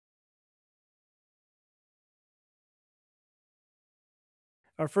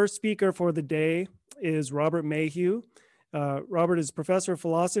Our first speaker for the day is Robert Mayhew. Robert is professor of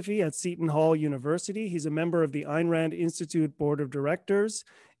philosophy at Seton Hall University. He's a member of the Ayn Rand Institute Board of Directors,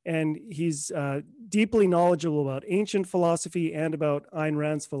 and he's deeply knowledgeable about ancient philosophy and about Ayn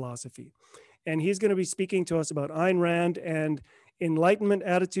Rand's philosophy. And he's going to be speaking to us about Ayn Rand and Enlightenment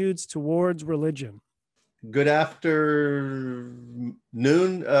attitudes towards religion. Good afternoon,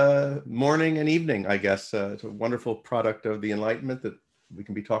 morning, and evening, I guess. It's a wonderful product of the Enlightenment that we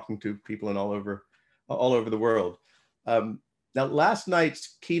can be talking to people in all over the world. Now, last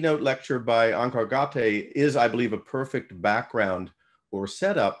night's keynote lecture by Ankar Gate is, I believe, a perfect background or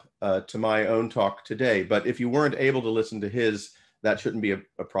setup to my own talk today. But if you weren't able to listen to his, that shouldn't be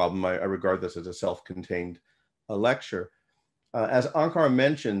a problem. I regard this as a self-contained lecture. As Ankar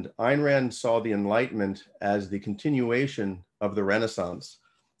mentioned, Ayn Rand saw the Enlightenment as the continuation of the Renaissance.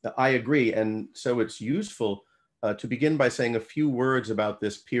 I agree, and so it's useful to begin by saying a few words about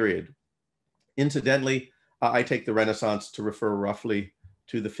this period. Incidentally, I take the Renaissance to refer roughly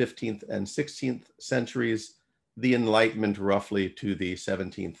to the 15th and 16th centuries, the Enlightenment roughly to the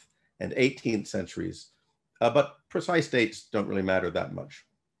 17th and 18th centuries, but precise dates don't really matter that much.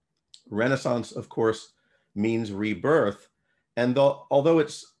 Renaissance, of course, means rebirth, and although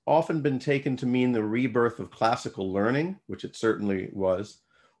it's often been taken to mean the rebirth of classical learning, which it certainly was,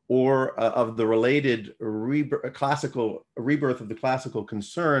 or of the related rebirth of the classical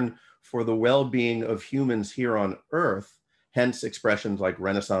concern for the well-being of humans here on Earth, hence expressions like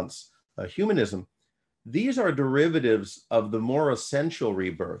Renaissance humanism, these are derivatives of the more essential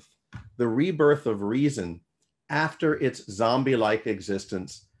rebirth, the rebirth of reason after its zombie-like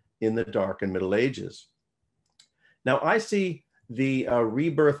existence in the Dark and Middle Ages. Now, I see the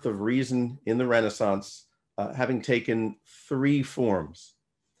rebirth of reason in the Renaissance having taken three forms.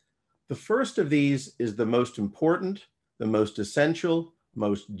 The first of these is the most important, the most essential,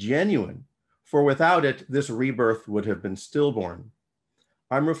 most genuine, for without it, this rebirth would have been stillborn.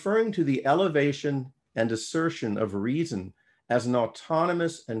 I'm referring to the elevation and assertion of reason as an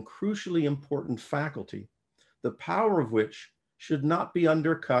autonomous and crucially important faculty, the power of which should not be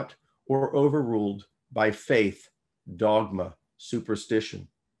undercut or overruled by faith, dogma, superstition.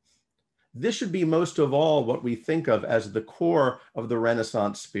 This should be most of all what we think of as the core of the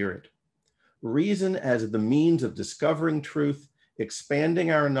Renaissance spirit. Reason as the means of discovering truth, expanding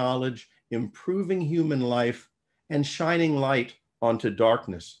our knowledge, improving human life, and shining light onto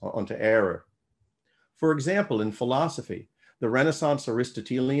darkness, onto error. For example, in philosophy, the Renaissance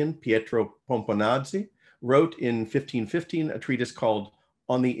Aristotelian Pietro Pomponazzi wrote in 1515 a treatise called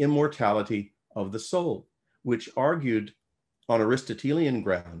On the Immortality of the Soul, which argued on Aristotelian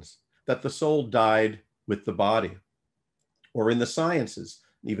grounds that the soul died with the body. Or in the sciences,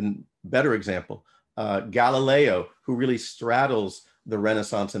 even better example, Galileo, who really straddles the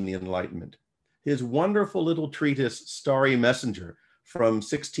Renaissance and the Enlightenment. His wonderful little treatise, Starry Messenger, from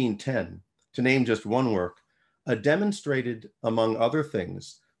 1610, to name just one work, demonstrated, among other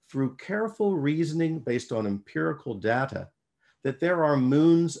things, through careful reasoning based on empirical data, that there are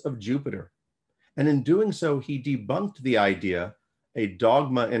moons of Jupiter. And in doing so, he debunked the idea, a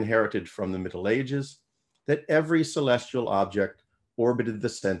dogma inherited from the Middle Ages, that every celestial object orbited the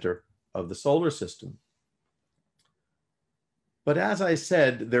center of the solar system. But as I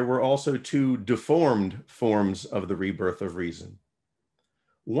said, there were also two deformed forms of the rebirth of reason.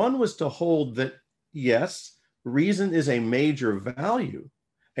 One was to hold that, yes, reason is a major value,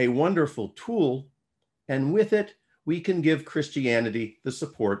 a wonderful tool, and with it, we can give Christianity the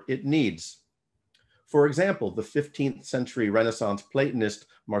support it needs. For example, the 15th century Renaissance Platonist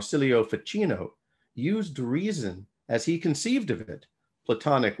Marsilio Ficino used reason as he conceived of it,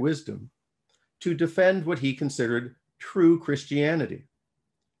 Platonic wisdom, to defend what he considered true Christianity.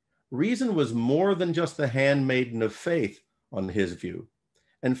 Reason was more than just the handmaiden of faith, on his view,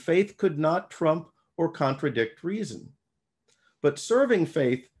 and faith could not trump or contradict reason. But serving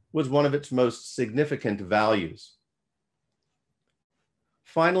faith was one of its most significant values.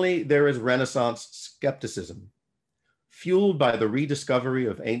 Finally, there is Renaissance skepticism, fueled by the rediscovery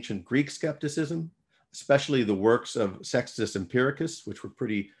of ancient Greek skepticism, especially the works of Sextus Empiricus, which were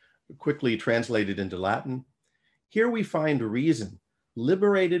pretty quickly translated into Latin. Here we find reason,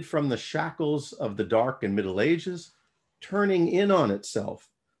 liberated from the shackles of the Dark and Middle Ages, turning in on itself,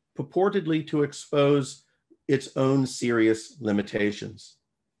 purportedly to expose its own serious limitations.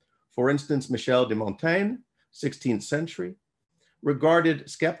 For instance, Michel de Montaigne, 16th century, regarded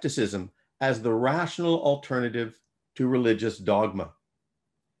skepticism as the rational alternative to religious dogma.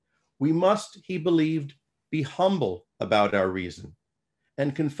 We must, he believed, be humble about our reason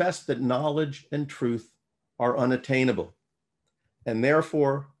and confess that knowledge and truth are unattainable. and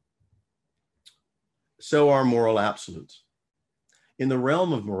therefore, so are moral absolutes. In the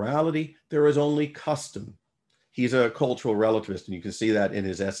realm of morality, there is only custom. He's a cultural relativist, and you can see that in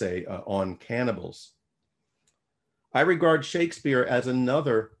his essay on cannibals. I regard Shakespeare as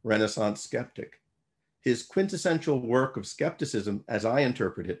another Renaissance skeptic. His quintessential work of skepticism, as I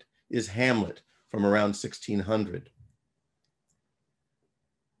interpret it, is Hamlet from around 1600.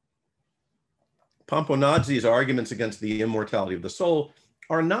 Pomponazzi's arguments against the immortality of the soul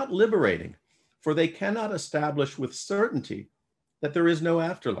are not liberating, for they cannot establish with certainty that there is no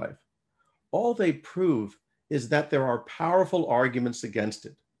afterlife. All they prove is that there are powerful arguments against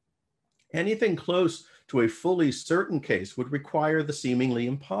it. Anything close to a fully certain case would require the seemingly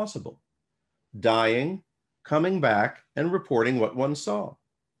impossible: dying, coming back, and reporting what one saw.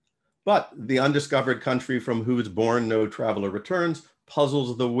 But the undiscovered country from whose bourne no traveler returns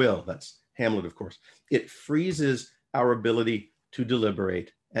puzzles the will. That's Hamlet, of course. It freezes our ability to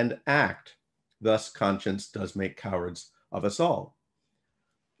deliberate and act. Thus, conscience does make cowards of us all.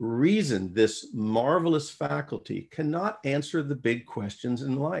 Reason, this marvelous faculty, cannot answer the big questions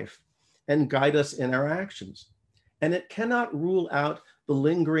in life and guide us in our actions. And it cannot rule out the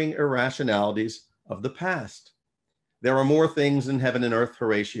lingering irrationalities of the past. There are more things in heaven and earth,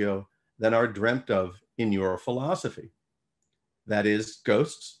 Horatio, than are dreamt of in your philosophy. That is,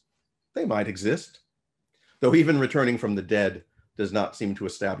 ghosts, they might exist, though even returning from the dead does not seem to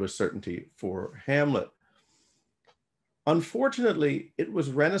establish certainty for Hamlet. Unfortunately, it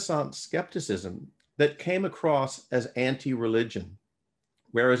was Renaissance skepticism that came across as anti-religion,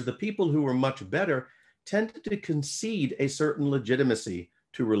 whereas the people who were much better tended to concede a certain legitimacy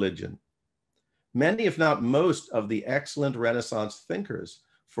to religion. Many, if not most, of the excellent Renaissance thinkers,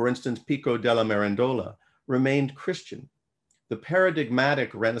 for instance, Pico della Mirandola, remained Christian. The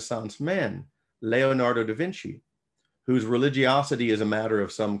paradigmatic Renaissance man, Leonardo da Vinci, whose religiosity is a matter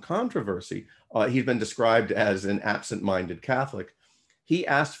of some controversy, he's been described as an absent-minded Catholic. He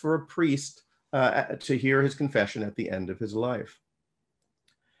asked for a priest to hear his confession at the end of his life.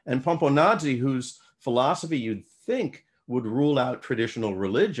 And Pomponazzi, whose philosophy you'd think would rule out traditional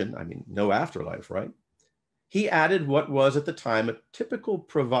religion, I mean, no afterlife, right? He added what was at the time a typical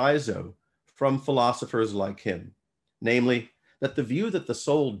proviso from philosophers like him, namely that the view that the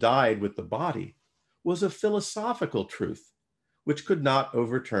soul died with the body was a philosophical truth, which could not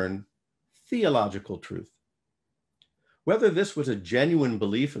overturn theological truth. Whether this was a genuine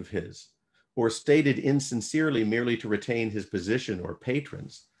belief of his, or stated insincerely merely to retain his position or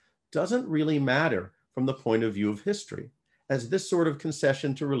patrons, doesn't really matter from the point of view of history, as this sort of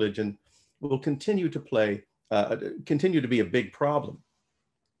concession to religion will continue to be a big problem.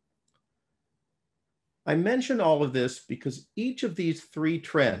 I mention all of this because each of these three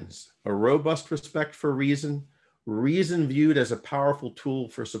trends, a robust respect for reason, reason viewed as a powerful tool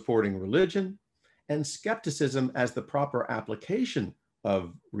for supporting religion, and skepticism as the proper application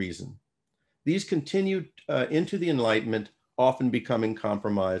of reason, these continued into the Enlightenment, often becoming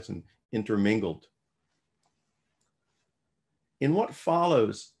compromised and intermingled. In what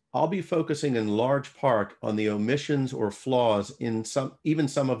follows, I'll be focusing in large part on the omissions or flaws in even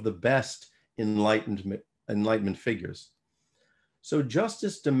some of the best Enlightenment figures. So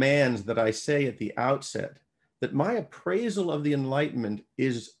justice demands that I say at the outset that my appraisal of the Enlightenment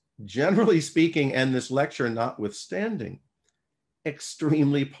is, generally speaking, and this lecture notwithstanding,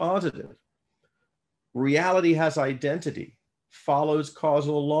 extremely positive. Reality has identity, follows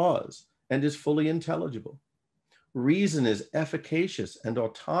causal laws, and is fully intelligible. Reason is efficacious and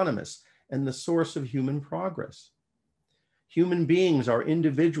autonomous and the source of human progress. Human beings are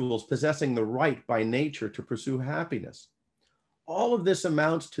individuals possessing the right by nature to pursue happiness. All of this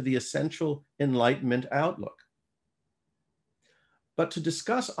amounts to the essential Enlightenment outlook. But to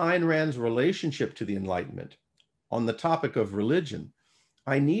discuss Ayn Rand's relationship to the Enlightenment on the topic of religion,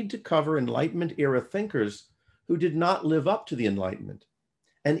 I need to cover Enlightenment era thinkers who did not live up to the Enlightenment,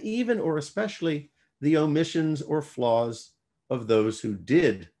 and even or especially the omissions or flaws of those who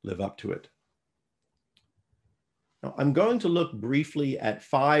did live up to it. Now, I'm going to look briefly at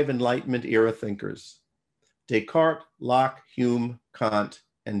 5 Enlightenment era thinkers: Descartes, Locke, Hume, Kant,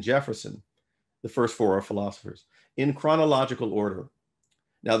 and Jefferson. The first 4 are philosophers, in chronological order.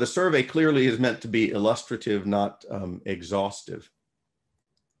 Now, the survey clearly is meant to be illustrative, not exhaustive.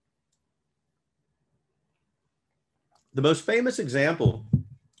 The most famous example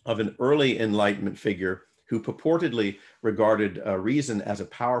of an early Enlightenment figure who purportedly regarded reason as a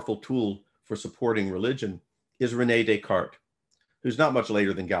powerful tool for supporting religion is René Descartes, who's not much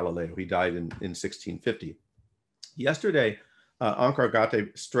later than Galileo. He died in 1650. Yesterday, Ankar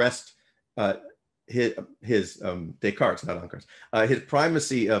Gate stressed Descartes, not Descartes, his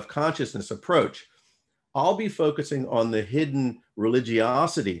primacy of consciousness approach, I'll be focusing on the hidden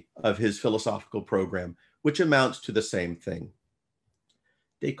religiosity of his philosophical program, which amounts to the same thing.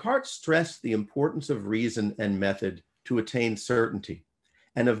 Descartes stressed the importance of reason and method to attain certainty,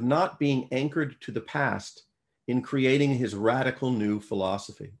 and of not being anchored to the past in creating his radical new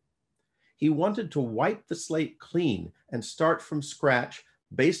philosophy. He wanted to wipe the slate clean and start from scratch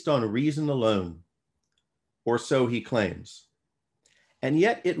based on reason alone, or so he claims. And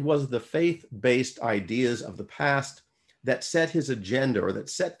yet it was the faith-based ideas of the past that set his agenda, or that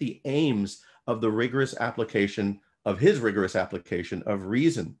set the aims of the rigorous application of his rigorous application of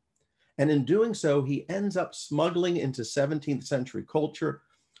reason. And in doing so, he ends up smuggling into 17th century culture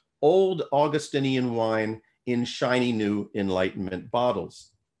old Augustinian wine in shiny new Enlightenment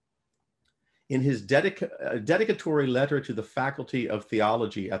bottles. In his dedicatory letter to the Faculty of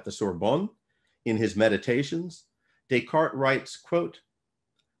Theology at the Sorbonne, in his Meditations, Descartes writes, quote,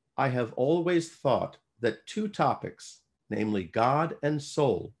 "I have always thought that two topics, namely God and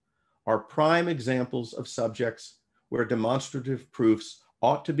soul, are prime examples of subjects where demonstrative proofs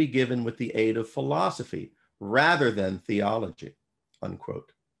ought to be given with the aid of philosophy rather than theology,"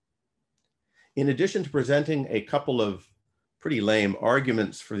 unquote. In addition to presenting a couple of pretty lame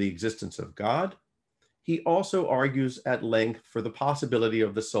arguments for the existence of God, he also argues at length for the possibility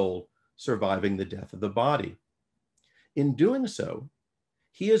of the soul surviving the death of the body. In doing so,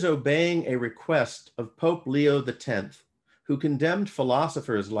 he is obeying a request of Pope Leo X, who condemned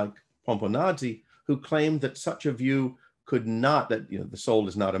philosophers like Pomponazzi, who claimed that such a view could not, that the soul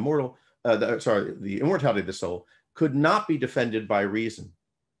is not immortal, the immortality of the soul could not be defended by reason.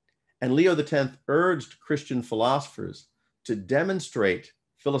 And Leo X urged Christian philosophers to demonstrate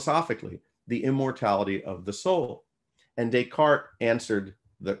philosophically the immortality of the soul. And Descartes answered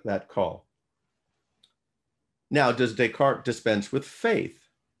that call. Now, does Descartes dispense with faith?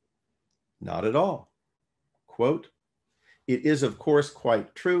 Not at all. Quote, "It is, of course,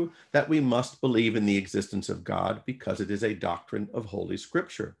 quite true that we must believe in the existence of God because it is a doctrine of Holy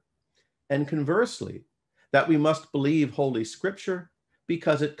Scripture. And conversely, that we must believe Holy Scripture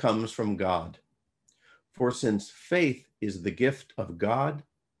because it comes from God. For since faith is the gift of God,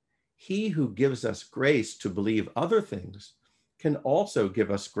 he who gives us grace to believe other things can also give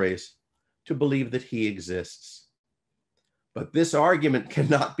us grace to believe that he exists. But this argument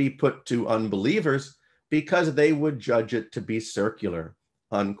cannot be put to unbelievers because they would judge it to be circular,"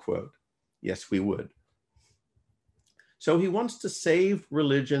 unquote. Yes, we would. So he wants to save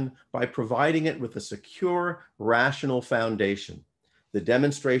religion by providing it with a secure, rational foundation, the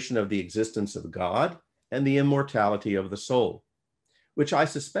demonstration of the existence of God and the immortality of the soul, which I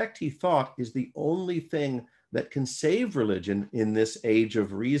suspect he thought is the only thing that can save religion in this age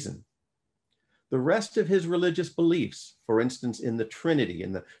of reason. The rest of his religious beliefs, for instance, in the Trinity,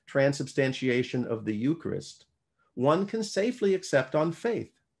 in the transubstantiation of the Eucharist, one can safely accept on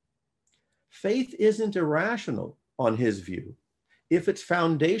faith. Faith isn't irrational, on his view, if its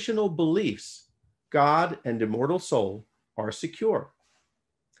foundational beliefs, God and immortal soul, are secure.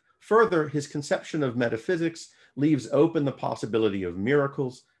 Further, his conception of metaphysics leaves open the possibility of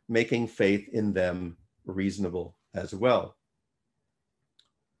miracles, making faith in them reasonable as well.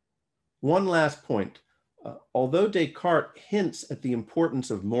 One last point. Although Descartes hints at the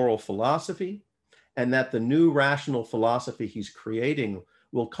importance of moral philosophy and that the new rational philosophy he's creating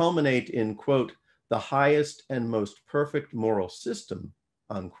will culminate in, quote, "the highest and most perfect moral system,"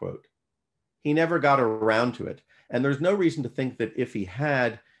 unquote, he never got around to it. And there's no reason to think that if he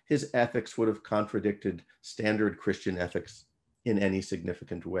had, his ethics would have contradicted standard Christian ethics in any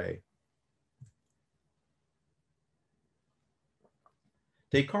significant way.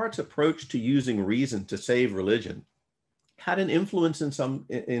 Descartes' approach to using reason to save religion had an influence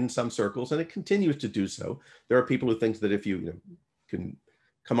in some circles, and it continues to do so. There are people who think that if you can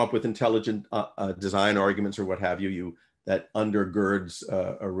come up with intelligent design arguments or what have you, that undergirds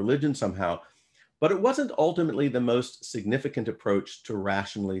a religion somehow. But it wasn't ultimately the most significant approach to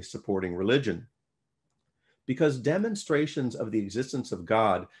rationally supporting religion, because demonstrations of the existence of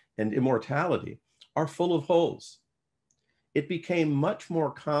God and immortality are full of holes. It became much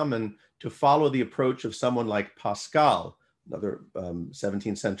more common to follow the approach of someone like Pascal, another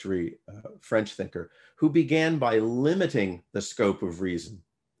 17th century French thinker, who began by limiting the scope of reason.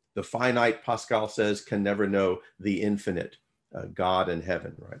 The finite, Pascal says, can never know the infinite, God and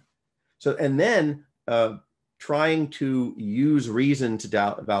heaven, right? So, and then trying to use reason to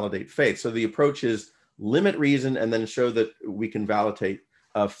validate faith. So the approach is limit reason and then show that we can validate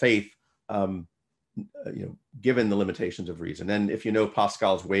faith given the limitations of reason. And if you know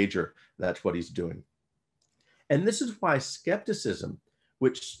Pascal's wager, that's what he's doing. And this is why skepticism,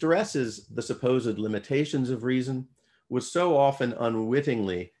 which stresses the supposed limitations of reason, was so often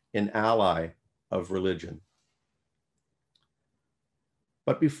unwittingly an ally of religion.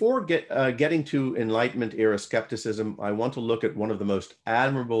 But before getting to Enlightenment era skepticism, I want to look at one of the most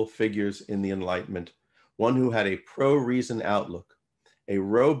admirable figures in the Enlightenment, one who had a pro-reason outlook, a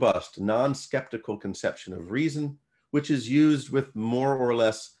robust, non-skeptical conception of reason, which is used with more or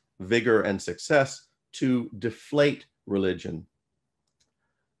less vigor and success to deflate religion,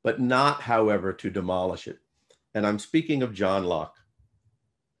 but not, however, to demolish it. And I'm speaking of John Locke.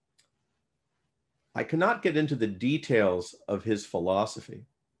 I cannot get into the details of his philosophy,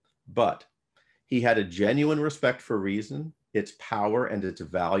 but he had a genuine respect for reason, its power and its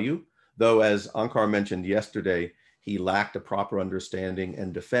value, though, as Ankar mentioned yesterday, he lacked a proper understanding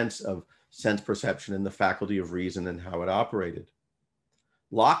and defense of sense perception and the faculty of reason and how it operated.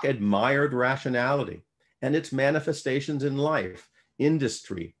 Locke admired rationality and its manifestations in life,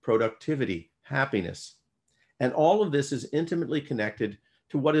 industry, productivity, happiness. And all of this is intimately connected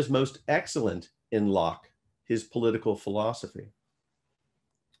to what is most excellent in Locke, his political philosophy.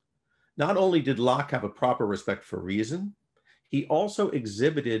 Not only did Locke have a proper respect for reason, he also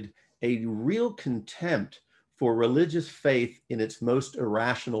exhibited a real contempt for religious faith in its most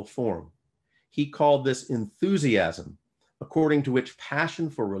irrational form. He called this enthusiasm, according to which passion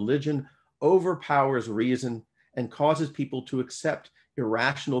for religion overpowers reason and causes people to accept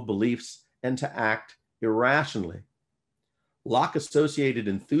irrational beliefs and to act irrationally. Locke associated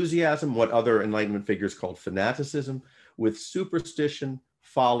enthusiasm, what other Enlightenment figures called fanaticism, with superstition,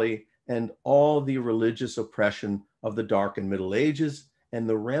 folly, and all the religious oppression of the Dark and Middle Ages and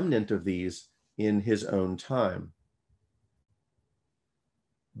the remnant of these in his own time.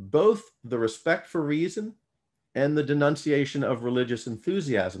 Both the respect for reason and the denunciation of religious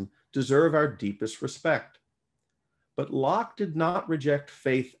enthusiasm deserve our deepest respect. But Locke did not reject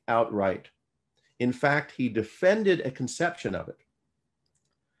faith outright. In fact, he defended a conception of it.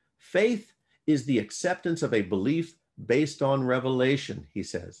 Faith is the acceptance of a belief based on revelation, he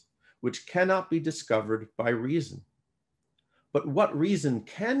says, which cannot be discovered by reason. But what reason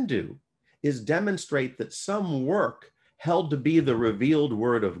can do is demonstrate that some work held to be the revealed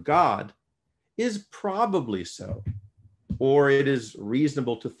word of God is probably so, or it is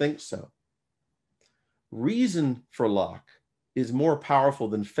reasonable to think so. Reason for Locke is more powerful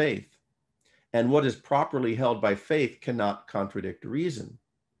than faith, and what is properly held by faith cannot contradict reason.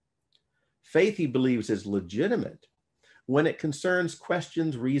 Faith, he believes, is legitimate when it concerns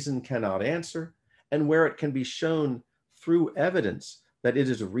questions reason cannot answer and where it can be shown through evidence that it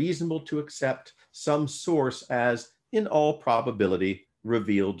is reasonable to accept some source as, in all probability,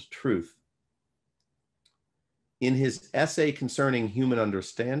 revealed truth. In his essay concerning human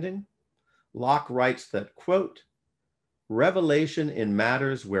understanding, Locke writes that, quote, revelation in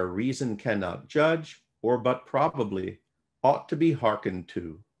matters where reason cannot judge, or but probably, ought to be hearkened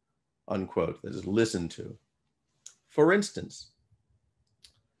to, unquote, that is, listened to. For instance,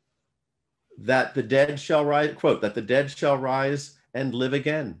 that the dead shall rise, quote, that the dead shall rise and live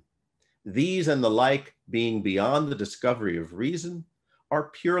again. These and the like, being beyond the discovery of reason,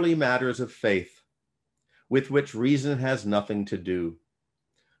 are purely matters of faith, with which reason has nothing to do.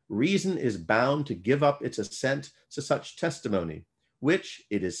 Reason is bound to give up its assent to such testimony, which,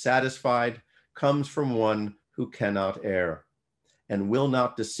 it is satisfied, comes from one who cannot err, and will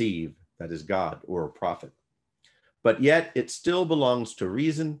not deceive, that is God or a prophet. But yet it still belongs to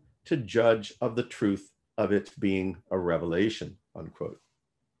reason to judge of the truth of its being a revelation, unquote.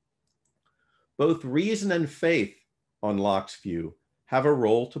 Both reason and faith, on Locke's view, have a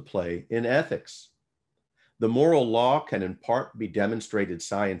role to play in ethics. The moral law can in part be demonstrated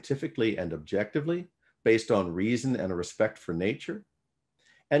scientifically and objectively based on reason and a respect for nature.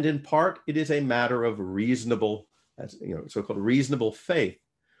 And in part, it is a matter of reasonable, so-called reasonable faith,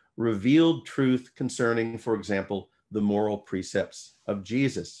 revealed truth concerning, for example, the moral precepts of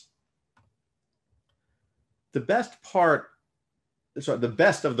Jesus. The best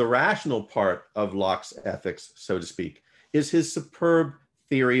of the rational part of Locke's ethics, so to speak, is his superb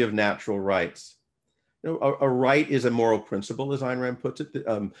theory of natural rights. A right is a moral principle, as Ayn Rand puts it.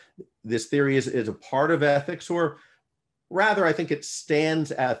 This theory is a part of ethics, or rather, I think it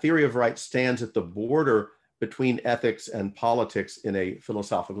stands, theory of rights stands at the border between ethics and politics in a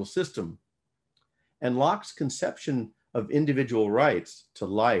philosophical system. And Locke's conception of individual rights to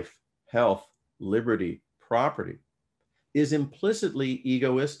life, health, liberty, property is implicitly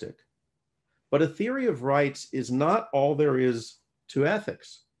egoistic. But a theory of rights is not all there is to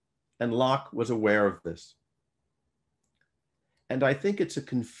ethics. and Locke was aware of this. And I think it's a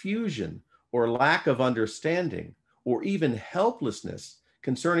confusion or lack of understanding or even helplessness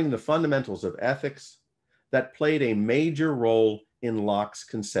concerning the fundamentals of ethics that played a major role in Locke's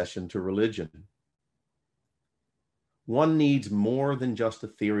concession to religion. One needs more than just a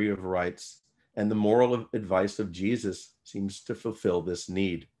theory of rights, and the moral advice of Jesus seems to fulfill this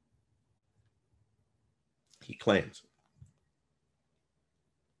need, he claims.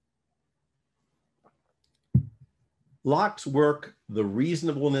 Locke's work, The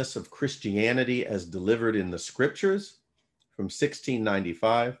Reasonableness of Christianity as Delivered in the Scriptures, from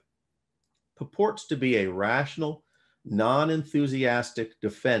 1695, purports to be a rational, non-enthusiastic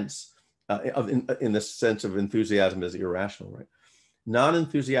defense in the sense of enthusiasm as irrational, right?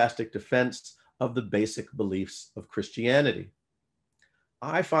 Non-enthusiastic defense of the basic beliefs of Christianity.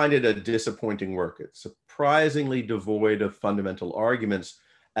 I find it a disappointing work. It's surprisingly devoid of fundamental arguments,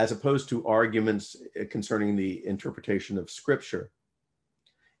 as opposed to arguments concerning the interpretation of Scripture.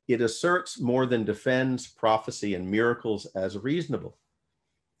 It asserts more than defends prophecy and miracles as reasonable.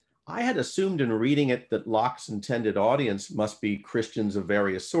 I had assumed in reading it that Locke's intended audience must be Christians of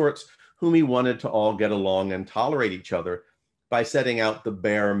various sorts, whom he wanted to all get along and tolerate each other by setting out the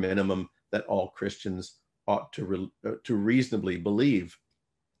bare minimum that all Christians ought to reasonably believe.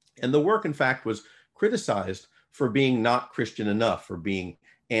 And the work, in fact, was criticized for being not Christian enough, for being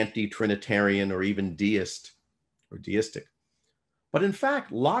anti-Trinitarian or even deist or deistic. But in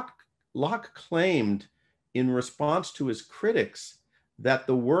fact, Locke claimed in response to his critics that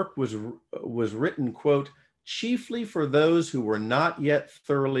the work was written, quote, chiefly for those who were not yet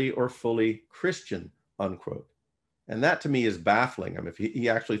thoroughly or fully Christian, unquote. And that to me is baffling. I mean, if he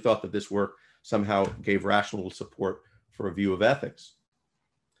actually thought that this work somehow gave rational support for a view of ethics.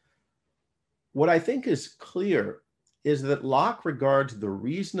 What I think is clear is that Locke regards the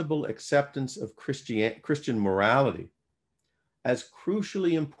reasonable acceptance of Christian morality as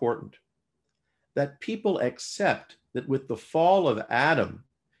crucially important, that people accept that with the fall of Adam,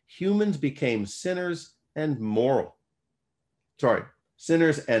 humans became sinners and mortal,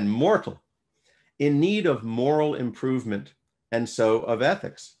 in need of moral improvement and so of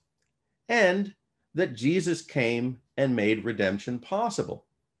ethics, and that Jesus came and made redemption possible,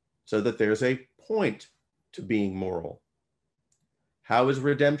 so that there's a point to being moral. How is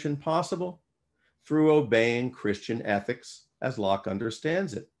redemption possible? Through obeying Christian ethics as Locke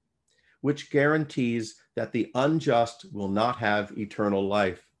understands it, which guarantees that the unjust will not have eternal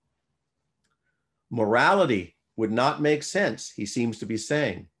life. Morality would not make sense, he seems to be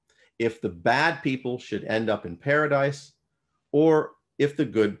saying, if the bad people should end up in paradise or if the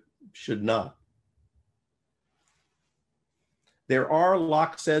good should not. There are,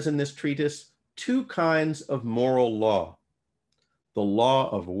 Locke says in this treatise, two kinds of moral law: the law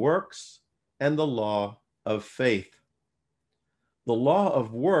of works and the law of faith. The law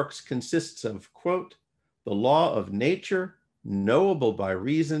of works consists of, quote, the law of nature, knowable by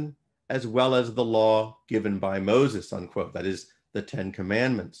reason, as well as the law given by Moses, unquote, that is, the Ten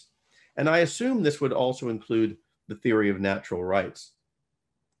Commandments. And I assume this would also include the theory of natural rights,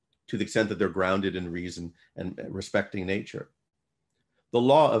 to the extent that they're grounded in reason and respecting nature. The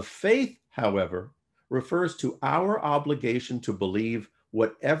law of faith, however, refers to our obligation to believe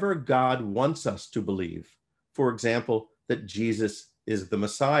whatever God wants us to believe. For example, that Jesus is the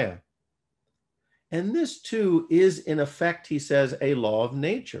Messiah. And this too is, in effect, he says, a law of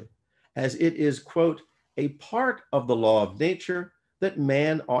nature, as it is, quote, a part of the law of nature that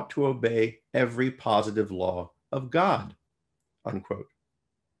man ought to obey every positive law of God, unquote.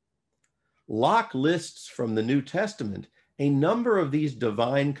 Locke lists from the New Testament a number of these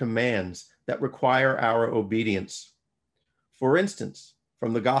divine commands that require our obedience. For instance,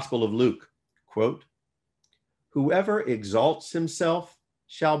 from the Gospel of Luke, quote, whoever exalts himself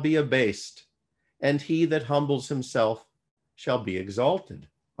shall be abased, and he that humbles himself shall be exalted,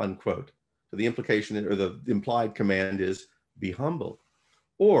 unquote. So the implication or the implied command is be humble.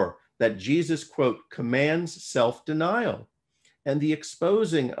 Or that Jesus, quote, commands self-denial and the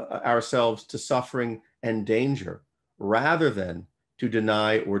exposing ourselves to suffering and danger rather than to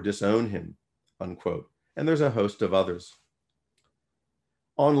deny or disown him, unquote. And there's a host of others.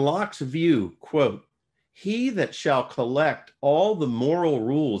 On Locke's view, quote, he that shall collect all the moral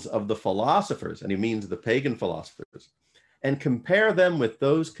rules of the philosophers, and he means the pagan philosophers, and compare them with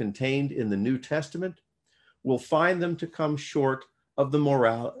those contained in the New Testament, will find them to come short of the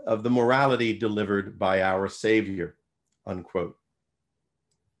morality delivered by our Savior, unquote.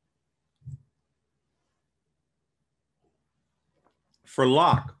 For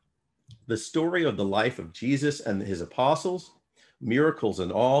Locke, the story of the life of Jesus and his apostles, miracles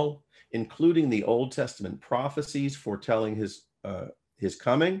and all, including the Old Testament prophecies foretelling his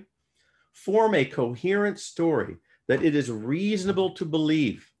coming, form a coherent story that it is reasonable to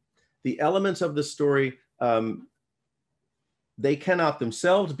believe. The elements of the story, they cannot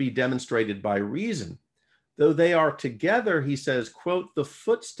themselves be demonstrated by reason, though they are together, he says, quote, the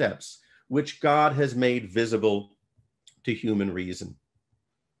footsteps which God has made visible to human reason.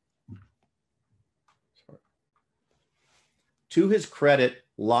 To his credit,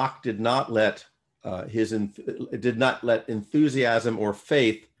 Locke did not let enthusiasm or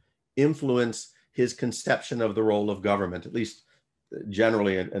faith influence his conception of the role of government, at least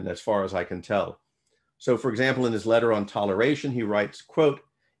generally and as far as I can tell. So, for example, in his letter on toleration, he writes, quote,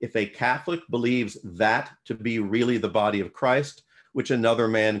 if a Catholic believes that to be really the body of Christ, which another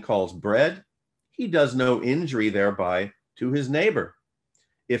man calls bread, he does no injury thereby to his neighbor.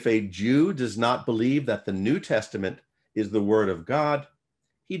 If a Jew does not believe that the New Testament is the word of God,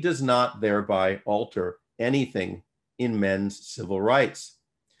 he does not thereby alter anything in men's civil rights.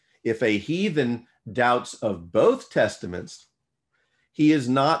 If a heathen doubts of both testaments, he is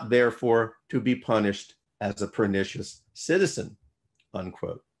not therefore to be punished as a pernicious citizen,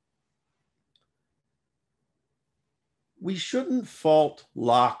 unquote. We shouldn't fault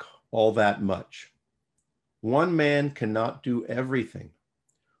Locke all that much. One man cannot do everything.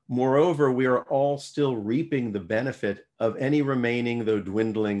 Moreover, we are all still reaping the benefit of any remaining, though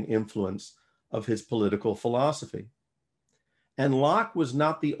dwindling, influence of his political philosophy. And Locke was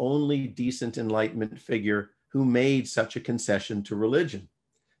not the only decent Enlightenment figure who made such a concession to religion.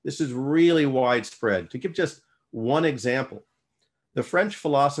 This is really widespread. To give just one example, the French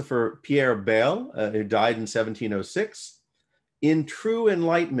philosopher Pierre Bayle, who died in 1706, in true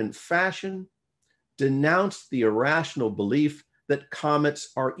Enlightenment fashion, denounced the irrational belief that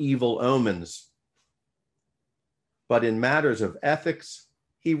comets are evil omens. But in matters of ethics,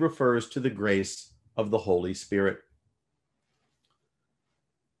 he refers to the grace of the Holy Spirit.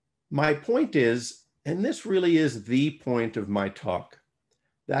 My point is, and this really is the point of my talk,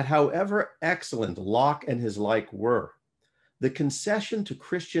 that however excellent Locke and his like were, the concession to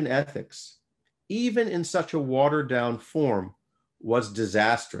Christian ethics, even in such a watered down form, was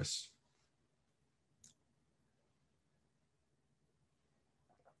disastrous.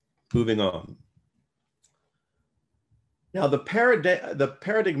 Moving on. Now, the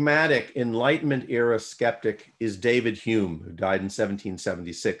paradigmatic Enlightenment era skeptic is David Hume, who died in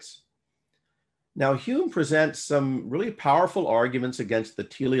 1776. Now, Hume presents some really powerful arguments against the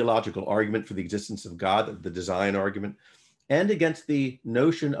teleological argument for the existence of God, the design argument, and against the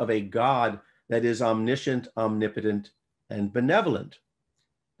notion of a God that is omniscient, omnipotent, and benevolent.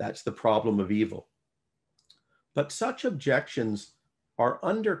 That's the problem of evil. But such objections are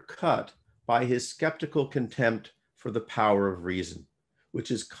undercut by his skeptical contempt for the power of reason, which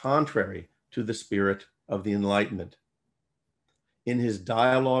is contrary to the spirit of the Enlightenment. In his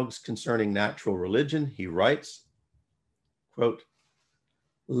dialogues concerning natural religion, he writes, quote,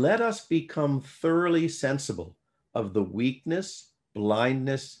 let us become thoroughly sensible of the weakness,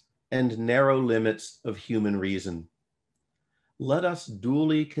 blindness, and narrow limits of human reason. Let us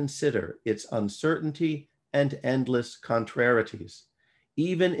duly consider its uncertainty and endless contrarieties,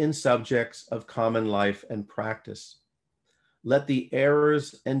 even in subjects of common life and practice. Let the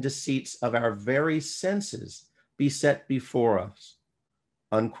errors and deceits of our very senses be set before us,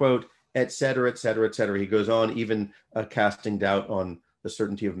 unquote, et cetera, et cetera, et cetera. He goes on, even casting doubt on the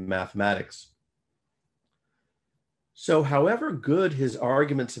certainty of mathematics. So however good his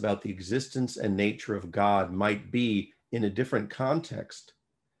arguments about the existence and nature of God might be in a different context,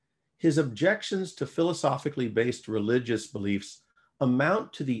 his objections to philosophically based religious beliefs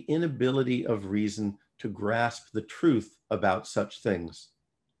amount to the inability of reason to grasp the truth about such things.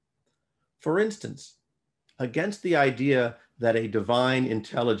 For instance, against the idea that a divine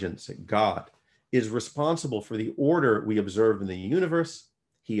intelligence, God, is responsible for the order we observe in the universe,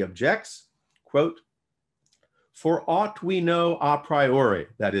 he objects, quote, for aught we know a priori,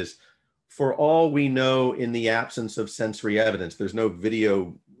 that is, for all we know in the absence of sensory evidence. There's no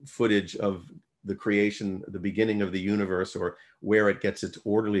video footage of the creation, the beginning of the universe, or where it gets its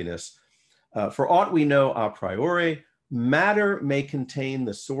orderliness. For aught we know a priori, matter may contain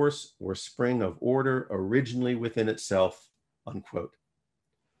the source or spring of order originally within itself, unquote.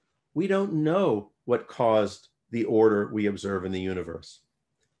 We don't know what caused the order we observe in the universe.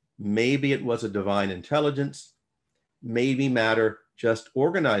 Maybe it was a divine intelligence. Maybe matter just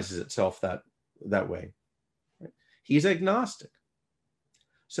organizes itself that way. He's agnostic.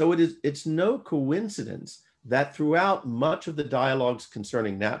 So it's no coincidence that throughout much of the dialogues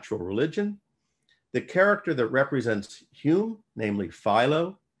concerning natural religion, the character that represents Hume, namely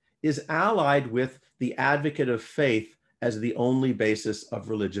Philo, is allied with the advocate of faith as the only basis of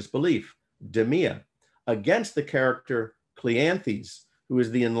religious belief, Demia, against the character Cleanthes, who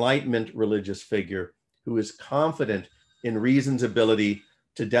is the Enlightenment religious figure, who is confident in reason's ability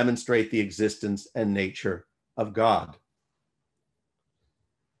to demonstrate the existence and nature of God.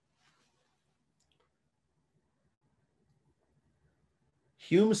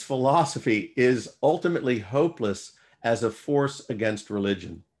 Hume's philosophy is ultimately hopeless as a force against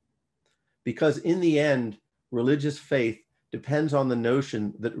religion, because in the end, religious faith depends on the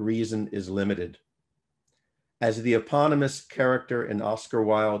notion that reason is limited. As the eponymous character in Oscar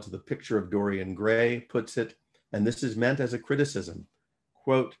Wilde's The Picture of Dorian Gray puts it, and this is meant as a criticism,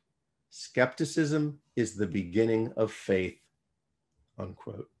 quote, "Skepticism is the beginning of faith,"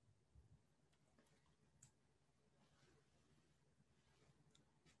 unquote.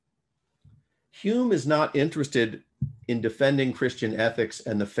 Hume is not interested in defending Christian ethics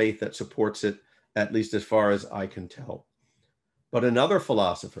and the faith that supports it, at least as far as I can tell. But another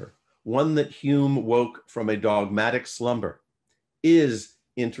philosopher, one that Hume woke from a dogmatic slumber, is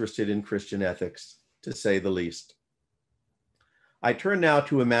interested in Christian ethics, to say the least. I turn now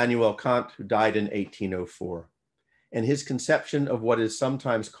to Immanuel Kant, who died in 1804, and his conception of what is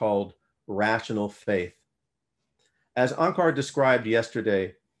sometimes called rational faith. As Ankar described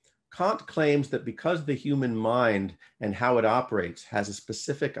yesterday, Kant claims that because the human mind and how it operates has a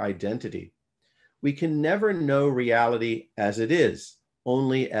specific identity, we can never know reality as it is,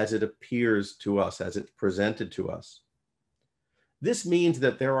 only as it appears to us, as it's presented to us. This means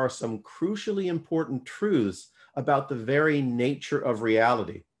that there are some crucially important truths about the very nature of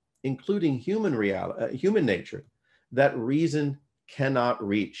reality, including human nature, that reason cannot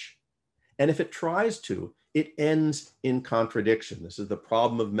reach. And if it tries to, it ends in contradiction. This is the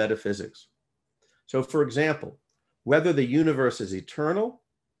problem of metaphysics. So, for example, whether the universe is eternal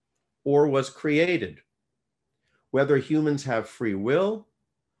or was created, whether humans have free will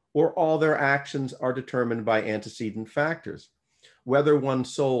or all their actions are determined by antecedent factors, whether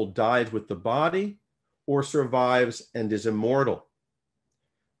one's soul dies with the body or survives and is immortal.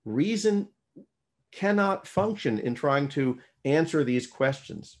 Reason cannot function in trying to answer these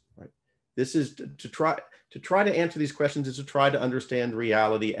questions. Right? This is to try to answer these questions is to try to understand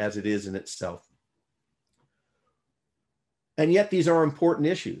reality as it is in itself. And yet these are important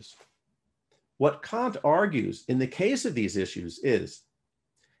issues. What Kant argues in the case of these issues is,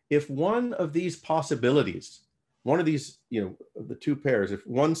 if one of these possibilities, one of these, the two pairs, if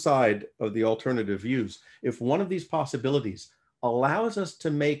one side of the alternative views, if one of these possibilities allows us to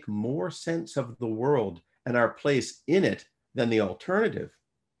make more sense of the world and our place in it than the alternative,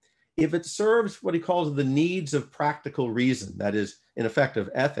 if it serves what he calls the needs of practical reason, that is, in effect,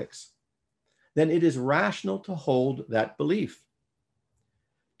 of ethics, then it is rational to hold that belief.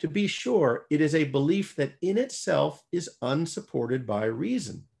 To be sure, it is a belief that in itself is unsupported by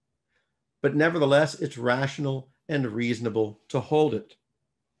reason, but nevertheless, it's rational and reasonable to hold it.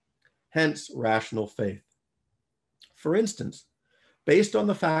 Hence, rational faith. For instance, based on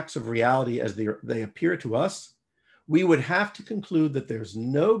the facts of reality as they appear to us, we would have to conclude that there's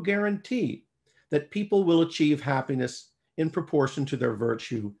no guarantee that people will achieve happiness in proportion to their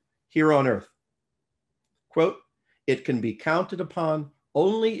virtue here on earth. Quote, "It can be counted upon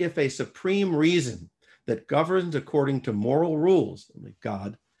only if a supreme reason that governs according to moral rules, only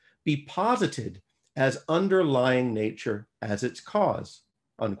God, be posited as underlying nature as its cause,"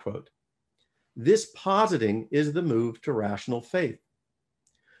 unquote. This positing is the move to rational faith.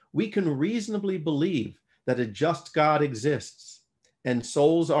 We can reasonably believe that a just God exists and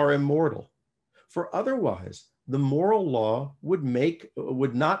souls are immortal, for otherwise the moral law would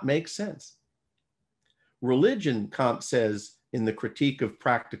not make sense. Religion, Kant says in the Critique of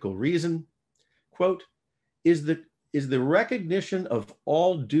Practical Reason, quote, is the recognition of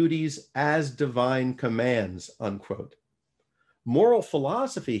all duties as divine commands," unquote. Moral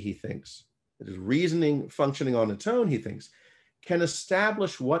philosophy, he thinks, that is reasoning functioning on its own, he thinks, can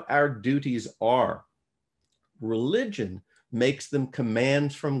establish what our duties are. Religion makes them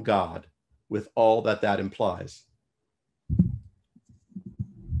commands from God, with all that that implies.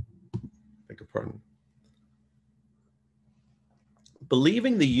 Beg your pardon.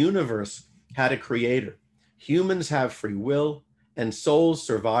 Believing the universe had a creator, humans have free will, and souls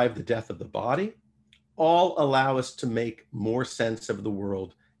survive the death of the body, all allow us to make more sense of the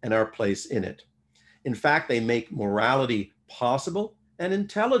world and our place in it. In fact, they make morality possible and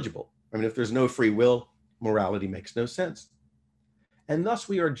intelligible. I mean, if there's no free will, morality makes no sense. And thus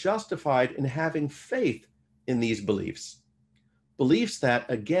we are justified in having faith in these beliefs. Beliefs that,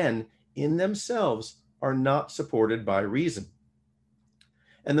 again, in themselves are not supported by reason.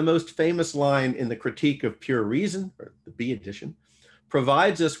 And the most famous line in the Critique of Pure Reason, or the B edition,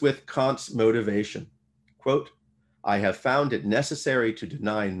 provides us with Kant's motivation. Quote, I have found it necessary to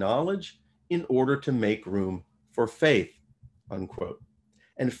deny knowledge in order to make room for faith, unquote.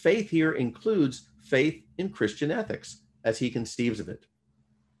 And faith here includes faith in Christian ethics, as he conceives of it.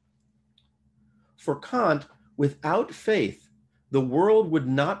 For Kant, without faith, the world would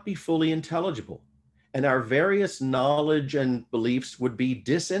not be fully intelligible, and our various knowledge and beliefs would be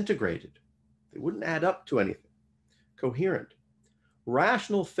disintegrated. They wouldn't add up to anything coherent.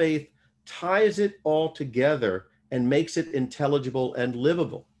 Rational faith ties it all together and makes it intelligible and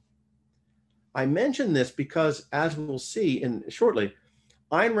livable. I mention this because, as we'll see shortly,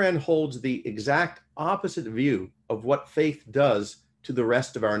 Ayn Rand holds the exact opposite view of what faith does to the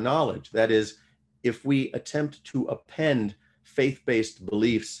rest of our knowledge. That is, if we attempt to append faith-based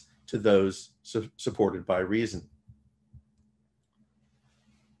beliefs to those supported by reason.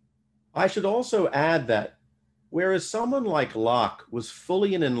 I should also add that whereas someone like Locke was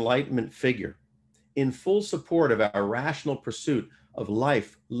fully an Enlightenment figure, in full support of our rational pursuit of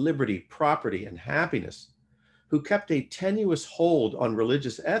life, liberty, property, and happiness, who kept a tenuous hold on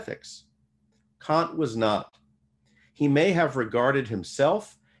religious ethics, Kant was not. He may have regarded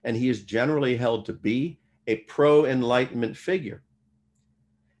himself, and he is generally held to be, a pro-Enlightenment figure.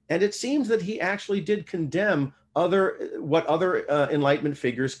 And it seems that he actually did condemn what other Enlightenment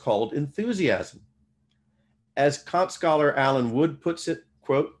figures called enthusiasm. As Kant scholar Alan Wood puts it,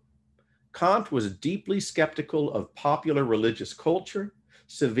 quote, Kant was deeply skeptical of popular religious culture,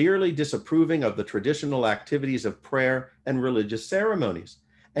 severely disapproving of the traditional activities of prayer and religious ceremonies,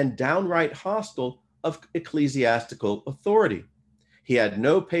 and downright hostile of ecclesiastical authority. He had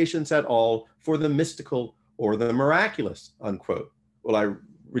no patience at all for the mystical or the miraculous, unquote. Well, I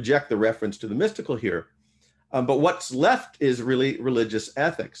reject the reference to the mystical here, but what's left is really religious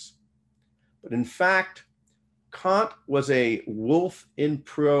ethics. But in fact, Kant was a wolf in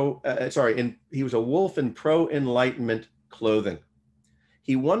pro-Enlightenment clothing.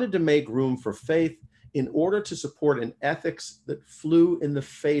 He wanted to make room for faith in order to support an ethics that flew in the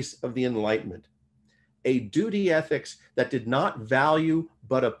face of the Enlightenment, a duty ethics that did not value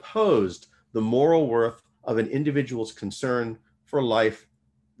but opposed the moral worth of an individual's concern for life,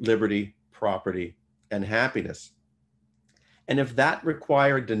 liberty, property, and happiness. And if that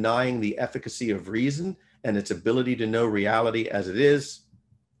required denying the efficacy of reason and its ability to know reality as it is,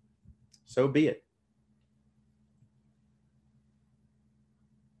 so be it.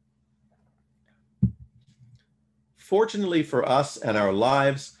 Fortunately for us and our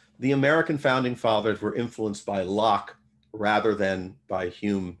lives, the American founding fathers were influenced by Locke rather than by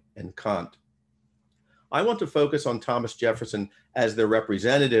Hume and Kant. I want to focus on Thomas Jefferson as their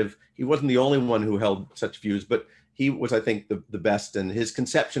representative. He wasn't the only one who held such views, but he was, I think, the best, and his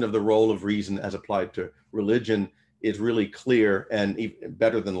conception of the role of reason as applied to religion is really clear and even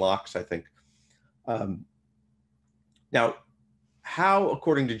better than Locke's, I think. Now, how,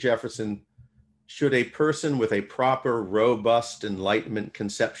 according to Jefferson, should a person with a proper, robust Enlightenment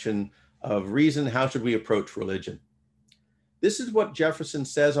conception of reason, how should we approach religion? This is what Jefferson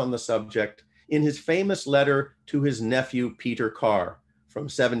says on the subject in his famous letter to his nephew, Peter Carr, from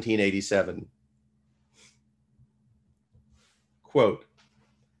 1787. Quote,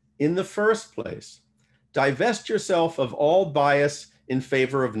 in the first place, divest yourself of all bias in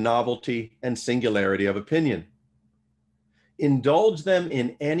favor of novelty and singularity of opinion. Indulge them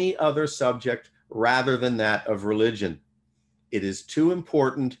in any other subject rather than that of religion. It is too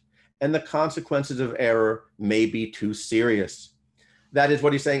important, and the consequences of error may be too serious. That is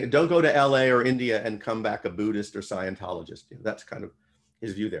what he's saying. Don't go to LA or India and come back a Buddhist or Scientologist. That's kind of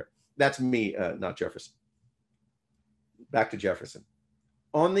his view there. That's me, not Jefferson. Back to Jefferson.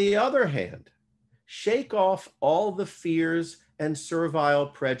 On the other hand, shake off all the fears and servile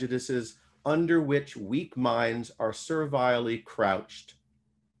prejudices under which weak minds are servilely crouched.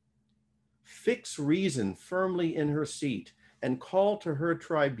 Fix reason firmly in her seat and call to her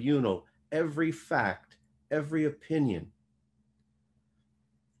tribunal every fact, every opinion.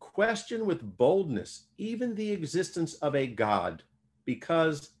 Question with boldness even the existence of a God,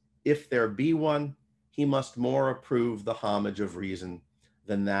 because if there be one, he must more approve the homage of reason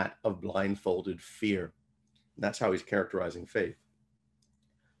than that of blindfolded fear. And that's how he's characterizing faith.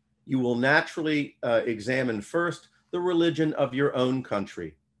 You will naturally examine first the religion of your own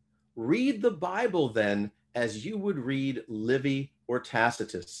country. Read the Bible then as you would read Livy or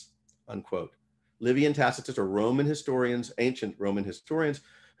Tacitus, unquote. Livy and Tacitus are Roman historians, ancient Roman historians,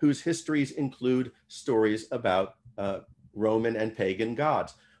 whose histories include stories about Roman and pagan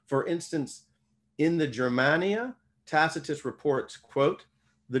gods. For instance, in the Germania, Tacitus reports, quote,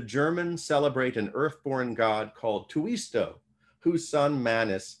 the Germans celebrate an earthborn god called Tuisto, whose son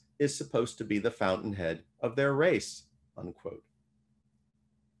Manus is supposed to be the fountainhead of their race, unquote.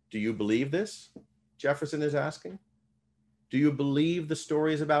 Do you believe this? Jefferson is asking. Do you believe the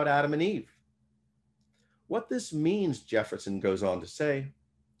stories about Adam and Eve? What this means, Jefferson goes on to say,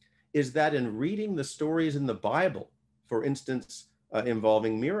 is that in reading the stories in the Bible, for instance,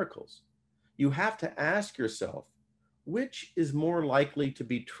 involving miracles, you have to ask yourself, which is more likely to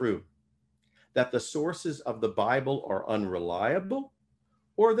be true? That the sources of the Bible are unreliable,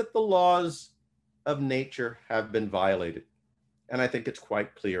 or that the laws of nature have been violated? And I think it's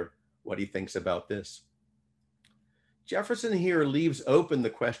quite clear what he thinks about this. Jefferson here leaves open the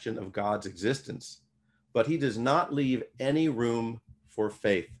question of God's existence, but he does not leave any room for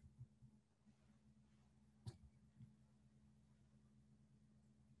faith.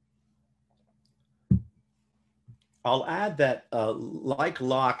 I'll add that like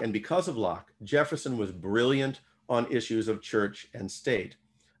Locke, and because of Locke, Jefferson was brilliant on issues of church and state,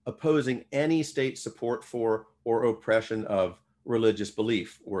 opposing any state support for or oppression of religious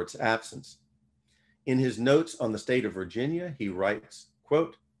belief or its absence. In his notes on the state of Virginia, he writes,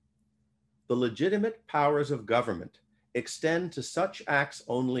 quote, "The legitimate powers of government extend to such acts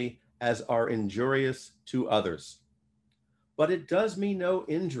only as are injurious to others. But it does me no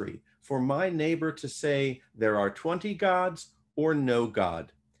injury for my neighbor to say there are 20 gods or no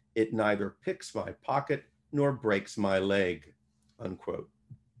God. It neither picks my pocket nor breaks my leg," unquote.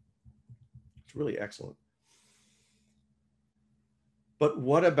 It's really excellent. But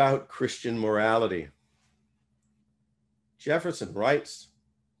what about Christian morality? Jefferson writes,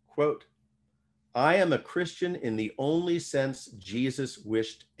 quote, "I am a Christian in the only sense Jesus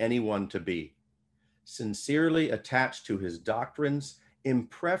wished anyone to be, sincerely attached to his doctrines in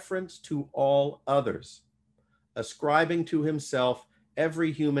preference to all others, ascribing to himself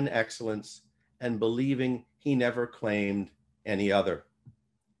every human excellence and believing he never claimed any other,"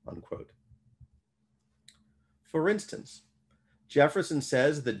 unquote. For instance, Jefferson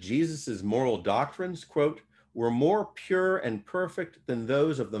says that Jesus's moral doctrines, quote, "were more pure and perfect than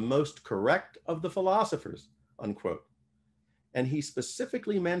those of the most correct of the philosophers," unquote. And he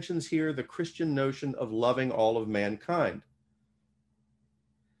specifically mentions here the Christian notion of loving all of mankind.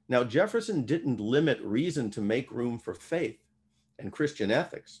 Now, Jefferson didn't limit reason to make room for faith and Christian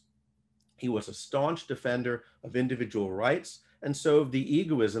ethics. He was a staunch defender of individual rights, and so of the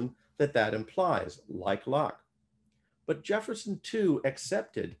egoism that implies, like Locke. But Jefferson too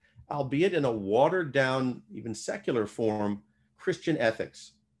accepted, albeit in a watered down, even secular form, Christian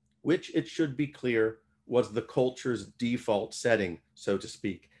ethics, which, it should be clear, was the culture's default setting, so to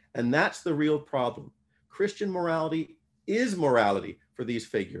speak. And that's the real problem. Christian morality is morality for these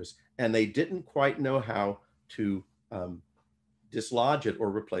figures, and they didn't quite know how to dislodge it or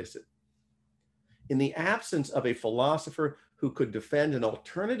replace it. In the absence of a philosopher who could defend an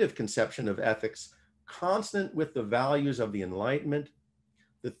alternative conception of ethics consonant with the values of the Enlightenment,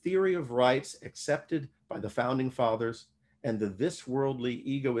 the theory of rights accepted by the founding fathers and the this-worldly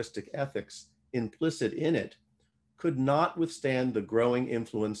egoistic ethics implicit in it could not withstand the growing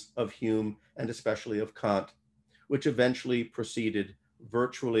influence of Hume and especially of Kant, which eventually proceeded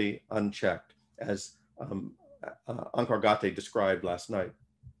virtually unchecked, as Ankar Gate described last night.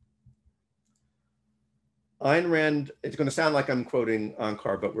 Ayn Rand, it's going to sound like I'm quoting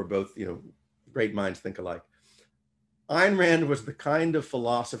Ankar, but we're both, great minds think alike. Ayn Rand was the kind of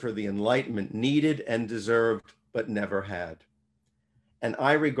philosopher the Enlightenment needed and deserved, but never had. And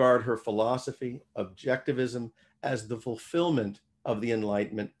I regard her philosophy, objectivism, as the fulfillment of the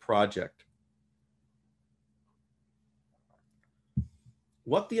Enlightenment project.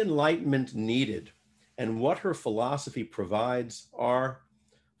 What the Enlightenment needed and what her philosophy provides are,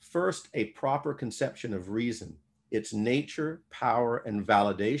 first, a proper conception of reason, its nature, power, and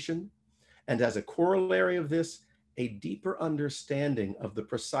validation, and as a corollary of this, a deeper understanding of the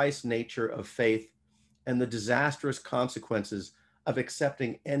precise nature of faith and the disastrous consequences of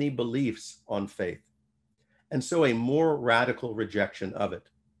accepting any beliefs on faith, and so a more radical rejection of it.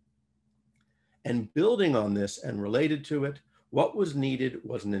 And building on this and related to it, what was needed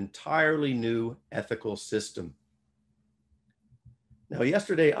was an entirely new ethical system. Now,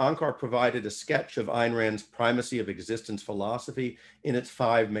 yesterday, Ankar provided a sketch of Ayn Rand's primacy of existence philosophy in its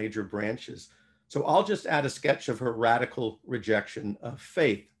 5 major branches. So I'll just add a sketch of her radical rejection of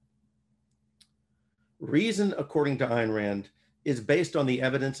faith. Reason, according to Ayn Rand, is based on the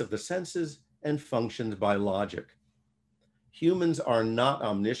evidence of the senses and functions by logic. Humans are not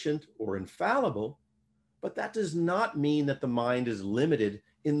omniscient or infallible, but that does not mean that the mind is limited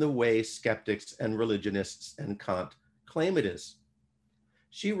in the way skeptics and religionists and Kant claim it is.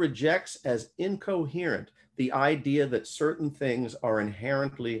 She rejects as incoherent the idea that certain things are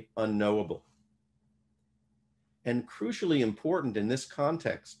inherently unknowable. And crucially important in this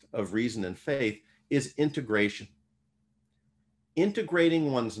context of reason and faith is integration.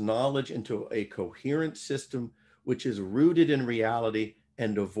 Integrating one's knowledge into a coherent system which is rooted in reality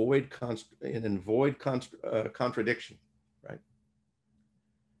and avoid contradiction, right?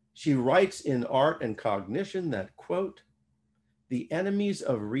 She writes in Art and Cognition that, quote, "The enemies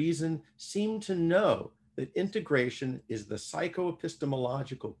of reason seem to know that integration is the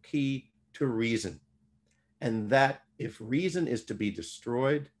psychoepistemological key to reason, and that if reason is to be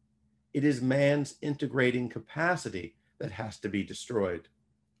destroyed, it is man's integrating capacity that has to be destroyed,"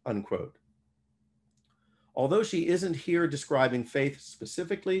 unquote. Although she isn't here describing faith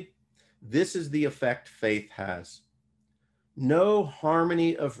specifically, this is the effect faith has. No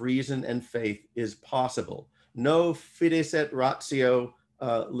harmony of reason and faith is possible. No fides et ratio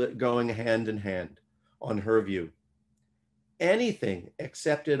going hand in hand, on her view. Anything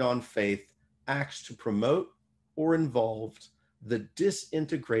accepted on faith acts to promote or involves the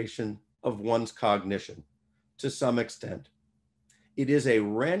disintegration of one's cognition to some extent. It is a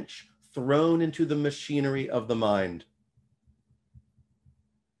wrench thrown into the machinery of the mind.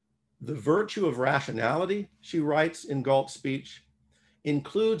 The virtue of rationality, she writes in Galt's speech,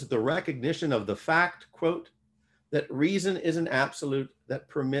 includes the recognition of the fact, quote, that reason is an absolute that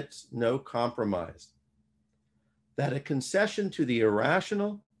permits no compromise, that a concession to the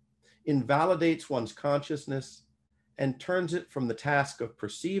irrational invalidates one's consciousness and turns it from the task of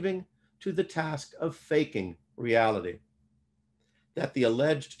perceiving to the task of faking reality, that the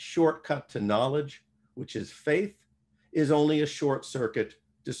alleged shortcut to knowledge, which is faith, is only a short circuit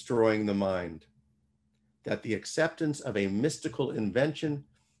destroying the mind, that the acceptance of a mystical invention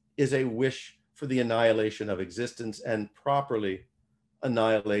is a wish for the annihilation of existence and properly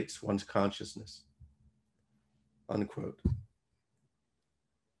annihilates one's consciousness, unquote.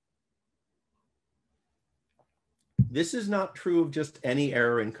 This is not true of just any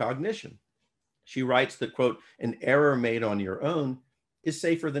error in cognition. She writes that, quote, "An error made on your own is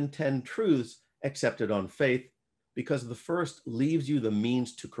safer than 10 truths accepted on faith, because the first leaves you the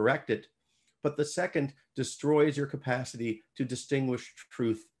means to correct it, but the second destroys your capacity to distinguish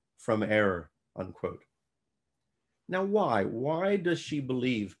truth from error," unquote. Now, why? Why does she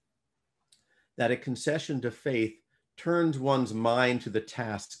believe that a concession to faith turns one's mind to the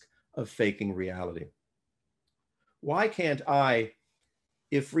task of faking reality? Why can't I,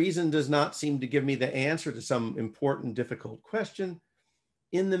 if reason does not seem to give me the answer to some important, difficult question,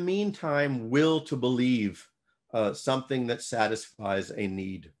 in the meantime, will to believe something that satisfies a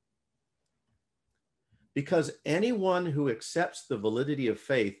need? Because anyone who accepts the validity of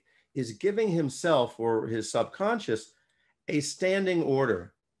faith is giving himself or his subconscious a standing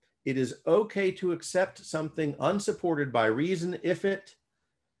order. It is okay to accept something unsupported by reason if it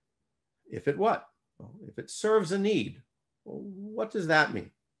what? Well, if it serves a need. Well, what does that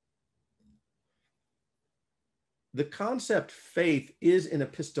mean? The concept faith is in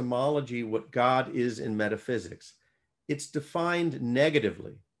epistemology what God is in metaphysics. It's defined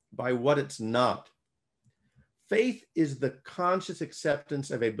negatively by what it's not. Faith is the conscious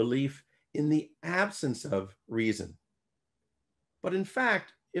acceptance of a belief in the absence of reason. But in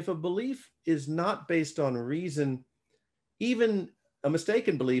fact, if a belief is not based on reason, even a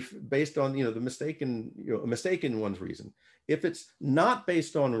mistaken belief based on a mistake in one's reason, if it's not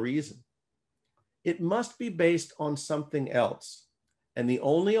based on reason, it must be based on something else. And the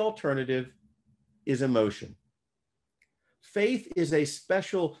only alternative is emotion. Faith is a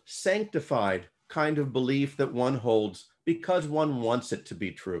special sanctified kind of belief that one holds because one wants it to be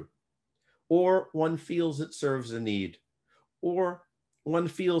true, or one feels it serves a need, or one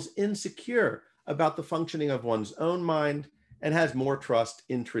feels insecure about the functioning of one's own mind and has more trust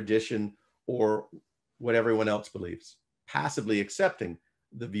in tradition or what everyone else believes, passively accepting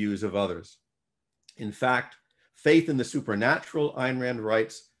the views of others. In fact, faith in the supernatural, Ayn Rand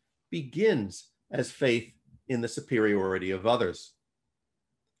writes, begins as faith in the superiority of others.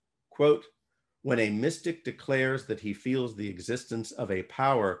 Quote, "When a mystic declares that he feels the existence of a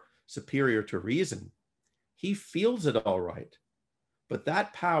power superior to reason, he feels it all right. But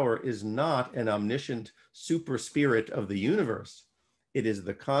that power is not an omniscient super spirit of the universe. It is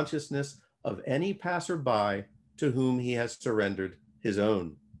the consciousness of any passerby to whom he has surrendered his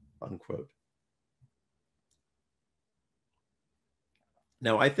own," unquote.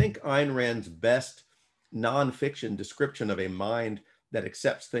 Now, I think Ayn Rand's best nonfiction description of a mind that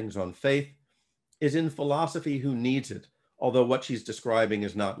accepts things on faith is in Philosophy Who Needs It, although what she's describing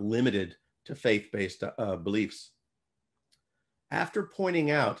is not limited to faith-based beliefs. After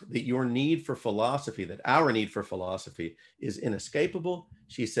pointing out that your need for philosophy, that our need for philosophy is inescapable,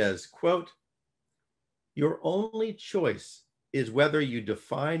 she says, quote, "Your only choice is whether you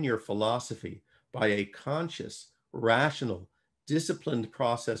define your philosophy by a conscious, rational, disciplined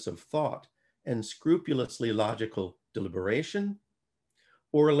process of thought and scrupulously logical deliberation,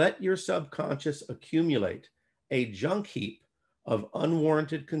 or let your subconscious accumulate a junk heap of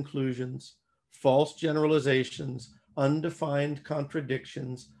unwarranted conclusions, false generalizations, undefined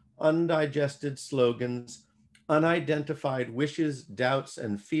contradictions, undigested slogans, unidentified wishes, doubts,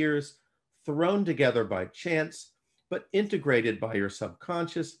 and fears, thrown together by chance, but integrated by your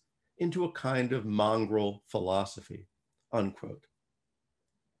subconscious into a kind of mongrel philosophy," unquote.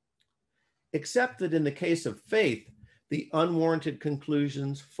 Except that in the case of faith, the unwarranted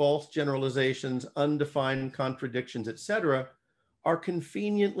conclusions, false generalizations, undefined contradictions, etc., are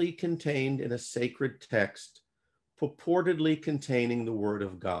conveniently contained in a sacred text purportedly containing the word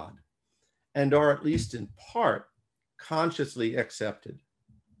of God, and are at least in part consciously accepted.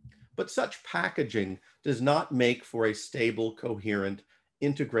 But such packaging does not make for a stable, coherent,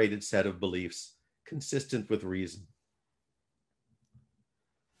 integrated set of beliefs consistent with reason.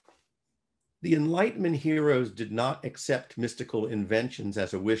 The Enlightenment heroes did not accept mystical inventions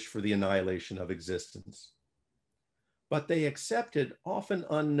as a wish for the annihilation of existence, but they accepted, often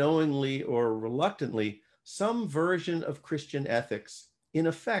unknowingly or reluctantly, some version of Christian ethics in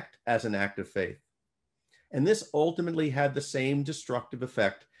effect as an act of faith. And this ultimately had the same destructive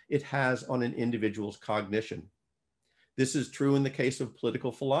effect it has on an individual's cognition. This is true in the case of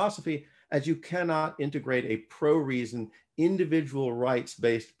political philosophy, as you cannot integrate a pro-reason, individual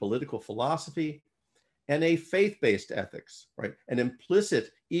rights-based political philosophy and a faith-based ethics, right? An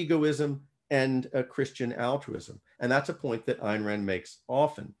implicit egoism and a Christian altruism. And that's a point that Ayn Rand makes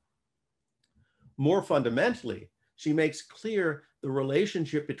often. More fundamentally, she makes clear the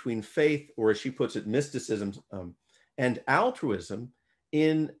relationship between faith, or as she puts it, mysticism, and altruism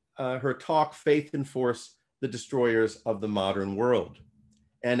in her talk, Faith and Force, the Destroyers of the Modern World.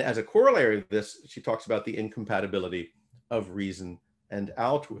 And as a corollary of this, she talks about the incompatibility of reason and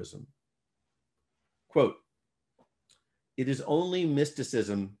altruism. Quote, "It is only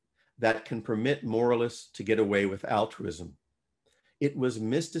mysticism that can permit moralists to get away with altruism. It was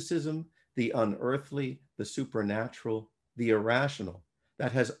mysticism, the unearthly, the supernatural, the irrational,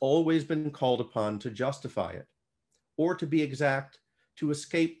 that has always been called upon to justify it, or to be exact, to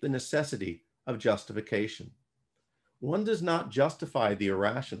escape the necessity of justification. One does not justify the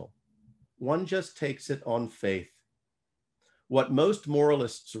irrational. One just takes it on faith. What most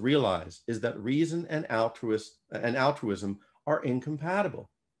moralists realize is that reason and altruism are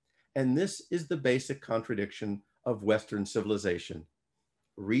incompatible. And this is the basic contradiction of Western civilization: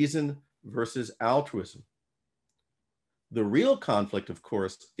 reason versus altruism. The real conflict, of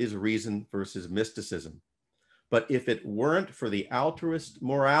course, is reason versus mysticism. But if it weren't for the altruist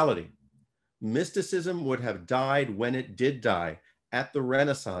morality, mysticism would have died when it did die at the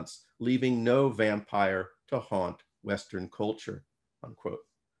Renaissance, leaving no vampire to haunt Western culture," unquote.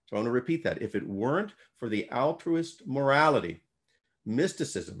 So I want to repeat that. If it weren't for the altruist morality,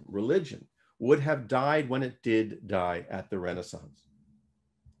 mysticism, religion, would have died when it did die at the Renaissance.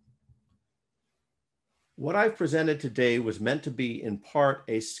 What I've presented today was meant to be, in part,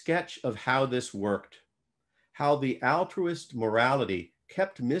 a sketch of how this worked, how the altruist morality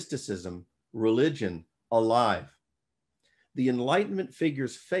kept mysticism, religion, alive. The Enlightenment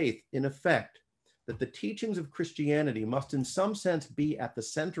figures faith, in effect, that the teachings of Christianity must in some sense be at the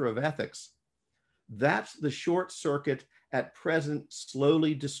center of ethics. That's the short circuit at present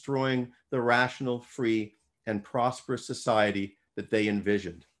slowly destroying the rational, free, and prosperous society that they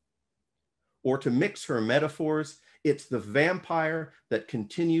envisioned. Or to mix her metaphors, it's the vampire that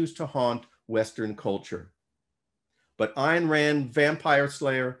continues to haunt Western culture. But Ayn Rand, Vampire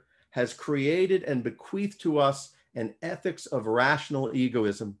Slayer, has created and bequeathed to us an ethics of rational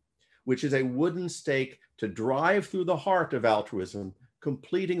egoism, which is a wooden stake to drive through the heart of altruism,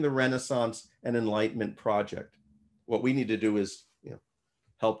 completing the Renaissance and Enlightenment project. What we need to do is,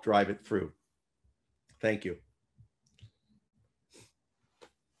 help drive it through. Thank you.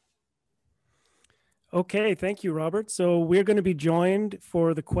 Okay, thank you, Robert. So we're going to be joined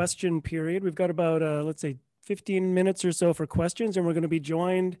for the question period. We've got about, let's say, 15 minutes or so for questions, and we're going to be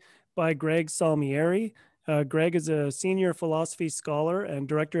joined by Greg Salmieri. Greg is a senior philosophy scholar and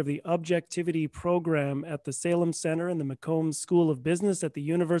director of the Objectivity Program at the Salem Center and the McCombs School of Business at the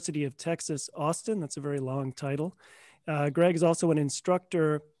University of Texas, Austin. That's a very long title. Greg is also an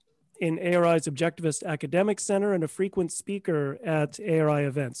instructor in ARI's Objectivist Academic Center and a frequent speaker at ARI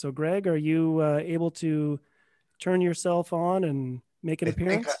events. So Greg, are you able to turn yourself on and make an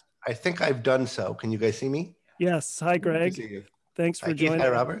appearance? I think I've done so. Can you guys see me? Yes. Hi, Good to Greg. see you. Thanks for Hi, Keith. joining. Hi,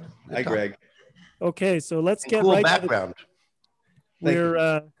 Robert. Hi, Greg. Okay, so let's get Cool right background. to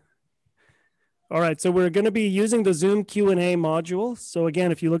the, all right, so we're going to be using the Zoom Q&A module. So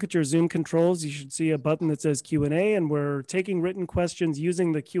again, if you look at your Zoom controls, you should see a button that says Q&A, and we're taking written questions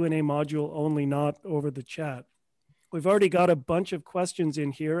using the Q&A module only, not over the chat. We've already got a bunch of questions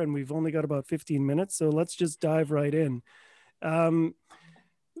in here, and we've only got about 15 minutes, so let's just dive right in. So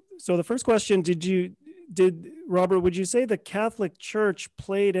the first question, Robert, would you say the Catholic Church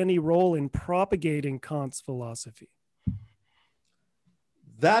played any role in propagating Kant's philosophy?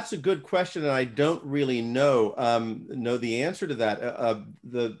 That's a good question, and I don't really know the answer to that.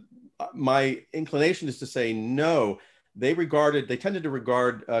 My inclination is to say no. They tended to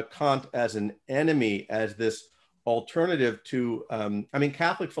regard Kant as an enemy, as this alternative to,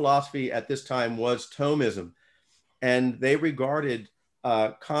 Catholic philosophy at this time was Thomism, and they regarded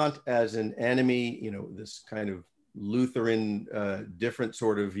Kant as an enemy, this kind of Lutheran, different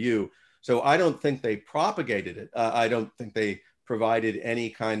sort of view. So I don't think they propagated it. I don't think they provided any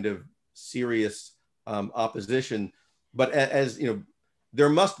kind of serious opposition. But as you know, there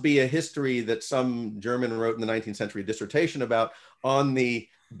must be a history that some German wrote in the 19th century dissertation about on the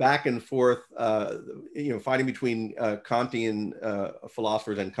back and forth, fighting between Kantian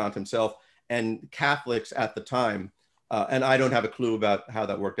philosophers and Kant himself and Catholics at the time. And I don't have a clue about how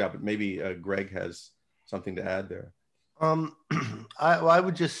that worked out, but maybe Greg has something to add there. I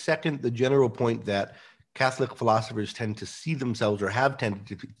would just second the general point that Catholic philosophers tend to see themselves, or have tended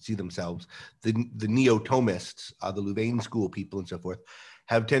to see themselves, the neo-Thomists, the Louvain school people and so forth,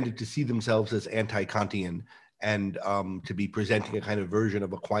 have tended to see themselves as anti-Kantian and to be presenting a kind of version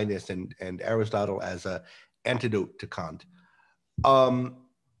of Aquinas and Aristotle as an antidote to Kant.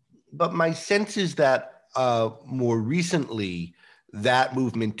 But my sense is that more recently, that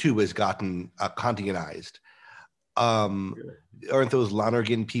movement too has gotten Kantianized. Aren't those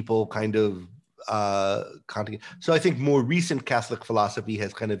Lonergan people kind of Kantian? So I think more recent Catholic philosophy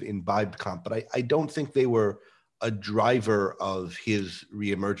has kind of imbibed Kant, but I don't think they were a driver of his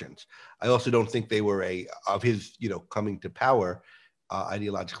reemergence. I also don't think they were of his coming to power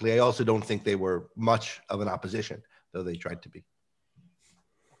ideologically. I also don't think they were much of an opposition, though they tried to be.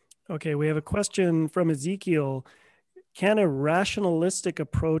 Okay, we have a question from Ezekiel. Can a rationalistic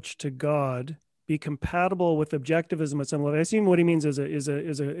approach to God be compatible with objectivism at some level? I assume what he means is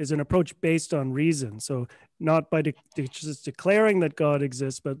an approach based on reason. So not by just declaring that God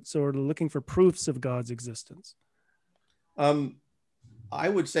exists, but sort of looking for proofs of God's existence. I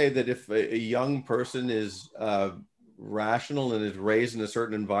would say that if a young person is rational and is raised in a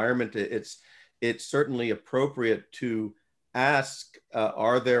certain environment, it's certainly appropriate to ask,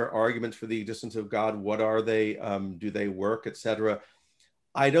 are there arguments for the existence of God? What are they? Do they work, etc.?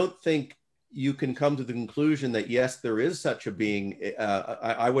 I don't think you can come to the conclusion that, yes, there is such a being,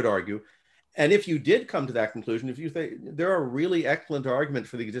 I would argue. And if you did come to that conclusion, if you think there are really excellent arguments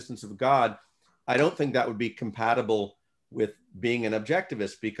for the existence of God, I don't think that would be compatible with being an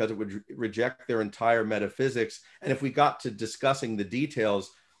objectivist, because it would reject their entire metaphysics. And if we got to discussing the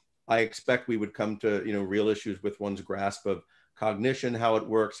details, I expect we would come to real issues with one's grasp of cognition, how it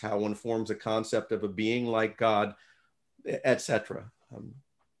works, how one forms a concept of a being like God, etc.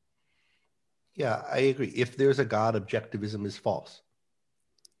 Yeah, I agree. If there's a God, objectivism is false.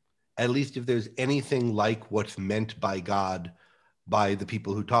 At least if there's anything like what's meant by God by the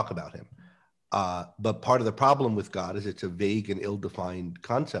people who talk about him. But part of the problem with God is it's a vague and ill-defined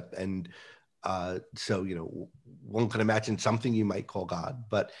concept. And so, one can imagine something you might call God,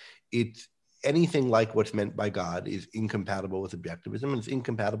 but it's anything like what's meant by God is incompatible with objectivism, and it's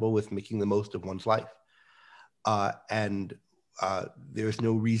incompatible with making the most of one's life. And there's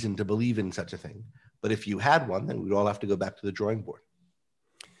no reason to believe in such a thing. But if you had one, then we'd all have to go back to the drawing board.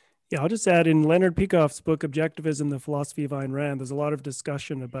 Yeah, I'll just add, in Leonard Peikoff's book, Objectivism, the Philosophy of Ayn Rand, there's a lot of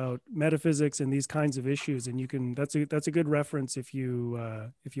discussion about metaphysics and these kinds of issues. And that's a good reference if you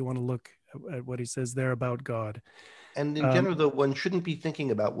want to look at what he says there about God. And in general, though, one shouldn't be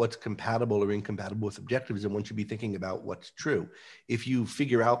thinking about what's compatible or incompatible with objectivism. One should be thinking about what's true. If you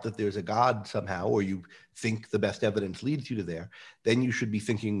figure out that there's a God somehow, or you think the best evidence leads you to there, then you should be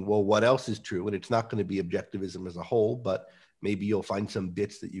thinking, well, what else is true? And it's not going to be objectivism as a whole, but maybe you'll find some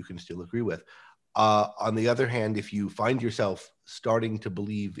bits that you can still agree with. On the other hand, if you find yourself starting to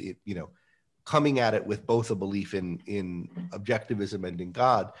believe it, coming at it with both a belief in objectivism and in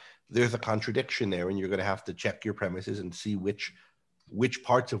God, there's a contradiction there, and you're going to have to check your premises and see which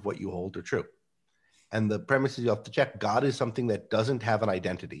parts of what you hold are true. And the premises you have to check: God is something that doesn't have an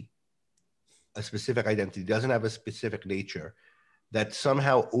identity. a specific identity, doesn't have a specific nature, that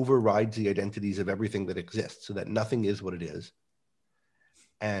somehow overrides the identities of everything that exists, so that nothing is what it is.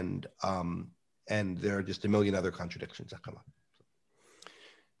 And there are just a million other contradictions that come up.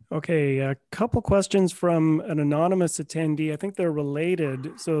 Okay, a couple questions from an anonymous attendee. I think they're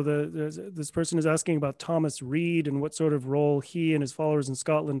related. So this person is asking about Thomas Reid and what sort of role he and his followers in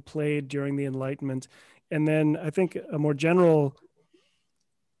Scotland played during the Enlightenment. And then I think a more general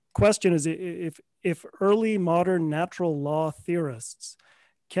question is if early modern natural law theorists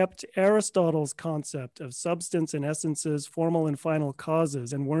kept Aristotle's concept of substance and essences, formal and final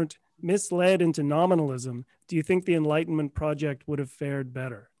causes, and weren't misled into nominalism, do you think the Enlightenment project would have fared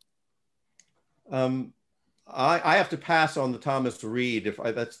better? I have to pass on the Thomas Reid.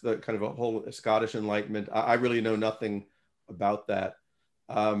 That's the kind of a whole Scottish Enlightenment. I really know nothing about that.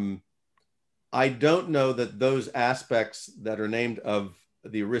 I don't know that those aspects that are named of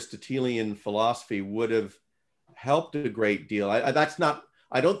the Aristotelian philosophy would have helped a great deal. I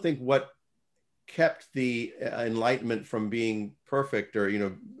don't think what kept the Enlightenment from being perfect or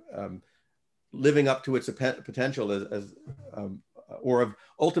living up to its potential or of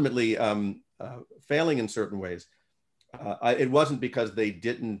ultimately failing in certain ways. It wasn't because they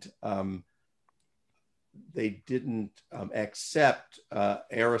didn't accept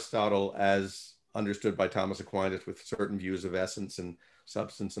Aristotle as understood by Thomas Aquinas with certain views of essence and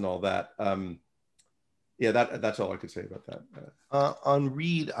substance and all that. Yeah, that's all I could say about that. On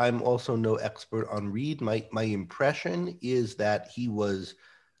Reid, I'm also no expert on Reid. My impression is that he was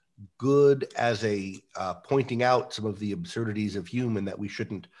good as a pointing out some of the absurdities of Hume and that we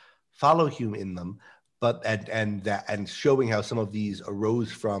shouldn't follow Hume in them, but and showing how some of these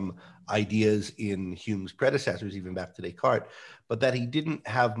arose from ideas in Hume's predecessors, even back to Descartes, but that he didn't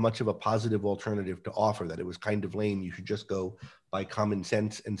have much of a positive alternative to offer, that it was kind of lame, you should just go by common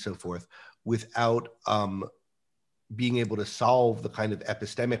sense and so forth, without being able to solve the kind of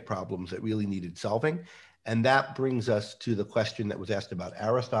epistemic problems that really needed solving. And that brings us to the question that was asked about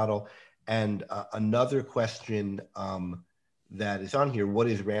Aristotle, and another question that is on here: what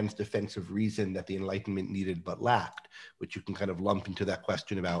is Rand's defense of reason that the Enlightenment needed but lacked? Which you can kind of lump into that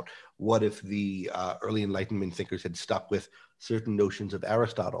question about what if the early Enlightenment thinkers had stuck with certain notions of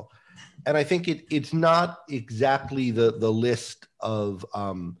Aristotle. And I think it's not exactly the list of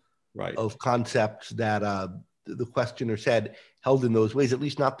concepts that the questioner said held in those ways, at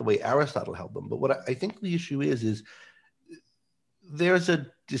least not the way Aristotle held them. But what I think the issue is there's a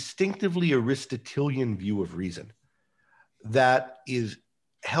distinctively Aristotelian view of reason that is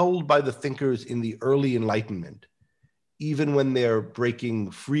held by the thinkers in the early Enlightenment, even when they're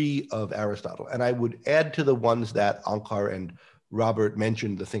breaking free of Aristotle. And I would add to the ones that Onkar and Robert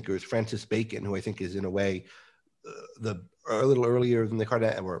mentioned, the thinkers, Francis Bacon, who I think is in a way a little earlier than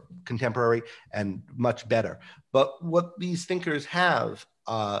Descartes, or contemporary, and much better. But what these thinkers have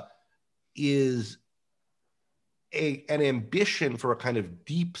is an ambition for a kind of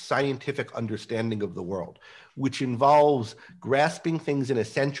deep scientific understanding of the world, which involves grasping things in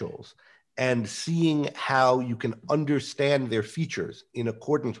essentials and seeing how you can understand their features in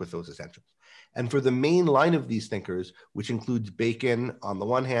accordance with those essentials. And for the main line of these thinkers, which includes Bacon on the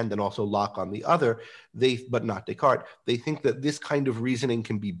one hand and also Locke on the other, but not Descartes, they think that this kind of reasoning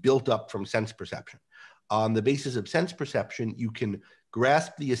can be built up from sense perception. On the basis of sense perception, you can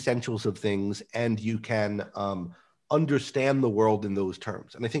grasp the essentials of things and you can understand the world in those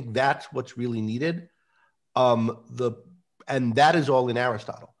terms. And I think that's what's really needed. And that is all in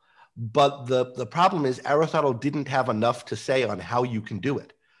Aristotle. But the problem is Aristotle didn't have enough to say on how you can do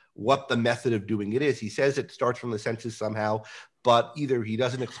it, what the method of doing it is. He says it starts from the senses somehow, but either he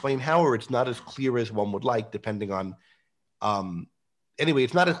doesn't explain how, or it's not as clear as one would like, depending on, anyway,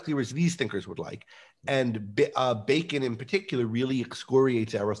 it's not as clear as these thinkers would like. And Bacon in particular really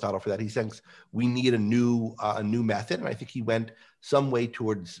excoriates Aristotle for that. He thinks we need a new method, and I think he went some way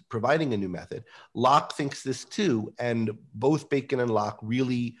towards providing a new method. Locke thinks this too, and both Bacon and Locke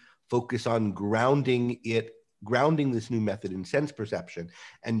really focus on grounding this new method in sense perception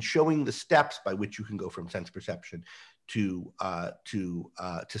and showing the steps by which you can go from sense perception to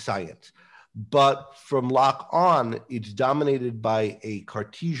science. But from Locke on, it's dominated by a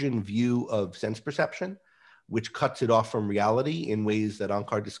Cartesian view of sense perception, which cuts it off from reality in ways that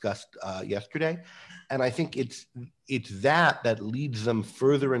Onkar discussed yesterday. And I think it's that leads them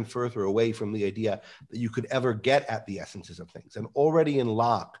further and further away from the idea that you could ever get at the essences of things. And already in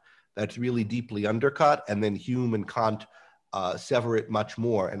Locke, that's really deeply undercut, and then Hume and Kant sever it much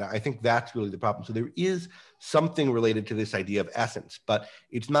more. And I think that's really the problem. So there is something related to this idea of essence, but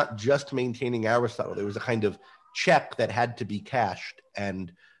it's not just maintaining Aristotle. There was a kind of check that had to be cashed,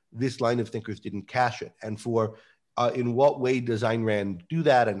 and this line of thinkers didn't cash it. And for in what way does Ayn Rand do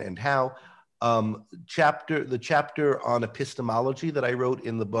that, and how? The chapter on epistemology that I wrote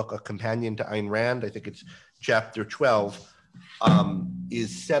in the book, A Companion to Ayn Rand, I think it's chapter 12,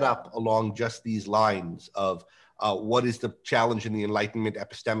 is set up along just these lines of what is the challenge in the Enlightenment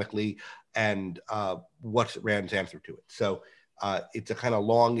epistemically, and what's Rand's answer to it. So it's a kind of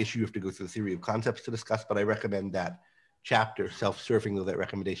long issue. You have to go through the theory of concepts to discuss, but I recommend that chapter, self-serving though that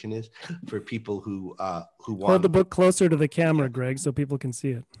recommendation is, for people who want. Hold the book closer to the camera, Greg, so people can see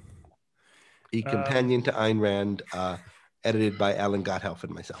it. A Companion to Ayn Rand, edited by Alan Gotthelf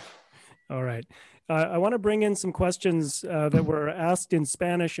and myself. All right. I want to bring in some questions that were asked in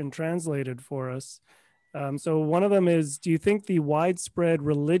Spanish and translated for us. So one of them is, do you think the widespread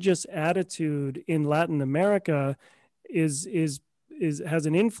religious attitude in Latin America has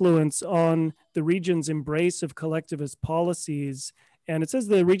an influence on the region's embrace of collectivist policies? And it says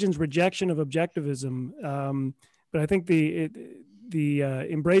the region's rejection of objectivism, but I think the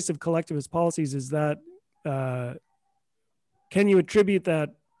embrace of collectivist policies is that, can you attribute that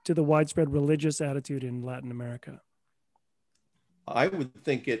to the widespread religious attitude in Latin America? I would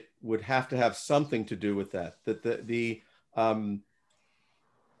think it would have to have something to do with that.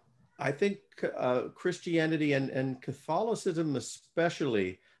 I think Christianity and Catholicism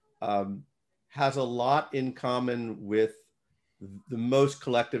especially has a lot in common with the most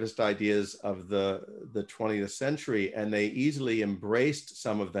collectivist ideas of the 20th century, and they easily embraced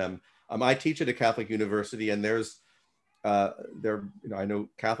some of them. I teach at a Catholic university, and I know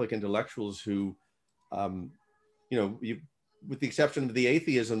Catholic intellectuals who, with the exception of the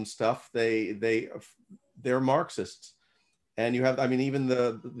atheism stuff, they're Marxists. And you have, even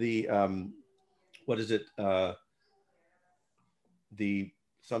what is it? The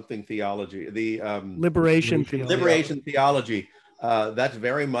something theology, the liberation theology. Liberation theology. That's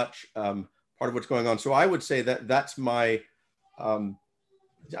very much part of what's going on. So I would say that's my.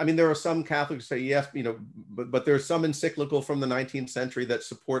 There are some Catholics who say yes, but there's some encyclical from the 19th century that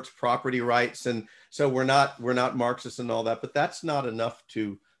supports property rights, and so we're not Marxists and all that. But that's not enough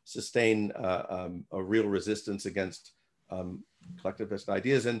to sustain a real resistance against collectivist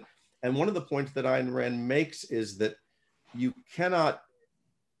ideas. And one of the points that Ayn Rand makes is that you cannot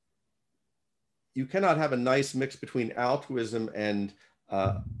have a nice mix between altruism and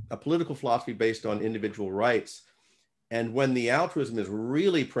a political philosophy based on individual rights. And when the altruism is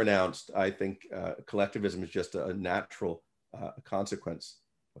really pronounced, I think collectivism is just a natural consequence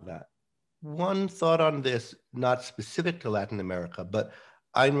of that. One thought on this, not specific to Latin America, but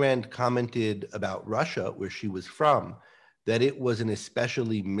Ayn Rand commented about Russia, where she was from, that it was an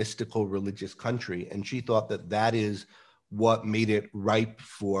especially mystical religious country. And she thought that is what made it ripe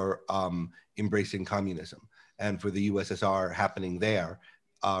for embracing communism and for the USSR happening there,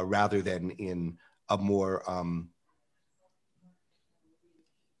 rather than in a more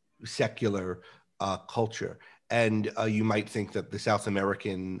secular culture. And you might think that the South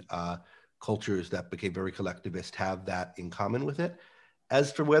American cultures that became very collectivist have that in common with it.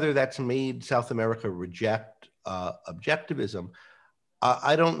 As for whether that's made South America reject objectivism,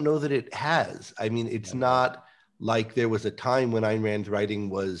 I don't know that it has. It's not like there was a time when Ayn Rand's writing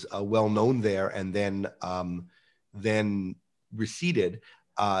was well known there and then receded.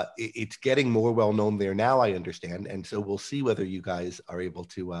 It's getting more well known there now, I understand, and so we'll see whether you guys are able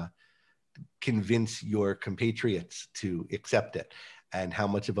to convince your compatriots to accept it, and how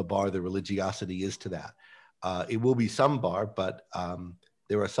much of a bar the religiosity is to that. It will be some bar, but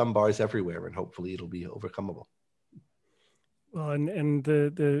there are some bars everywhere, and hopefully it'll be overcomable. Well, and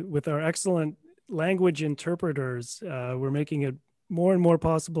the with our excellent language interpreters, we're making it more and more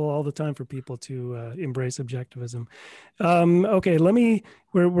possible all the time for people to embrace objectivism. Okay,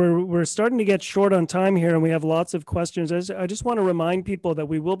 we're starting to get short on time here, and we have lots of questions. I just want to remind people that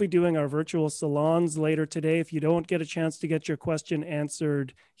we will be doing our virtual salons later today. If you don't get a chance to get your question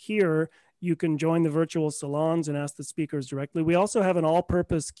answered here, you can join the virtual salons and ask the speakers directly. We also have an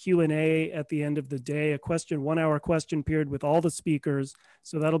all-purpose Q&A at the end of the day, a 1-hour question period with all the speakers.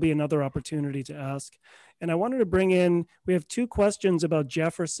 So that'll be another opportunity to ask. And I wanted to bring in, we have 2 questions about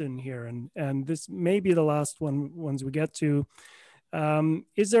Jefferson here, and this may be the last ones we get to.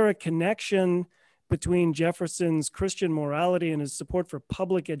 Is there a connection between Jefferson's Christian morality and his support for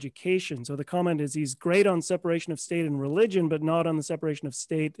public education? So the comment is he's great on separation of state and religion, but not on the separation of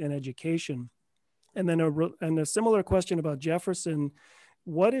state and education. And then a similar question about Jefferson,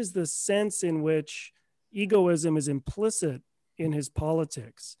 what is the sense in which egoism is implicit in his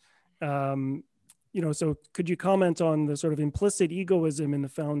politics? So could you comment on the sort of implicit egoism in the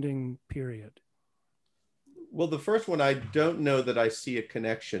founding period? Well, the first one, I don't know that I see a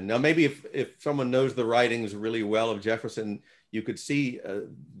connection. Now, maybe if someone knows the writings really well of Jefferson, you could see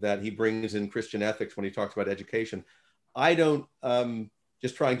that he brings in Christian ethics when he talks about education. I don't,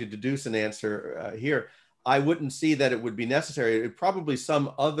 just trying to deduce an answer here, I wouldn't see that it would be necessary. It probably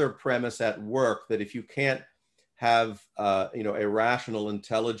some other premise at work that if you can't have, you know, a rational,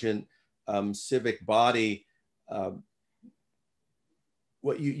 intelligent, civic body,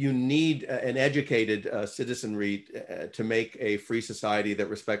 what you need an educated citizenry to make a free society that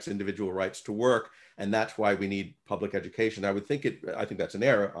respects individual rights to work, and that's why we need public education. I think that's an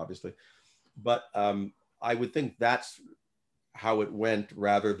error, obviously, but I would think that's how it went,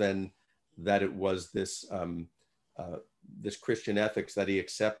 rather than that it was this this Christian ethics that he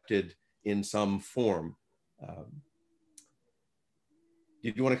accepted in some form.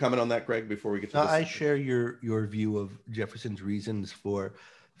 Did you want to comment on that, Greg, before we get to this? I share your view of Jefferson's reasons for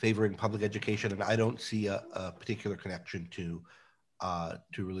favoring public education, and I don't see a particular connection to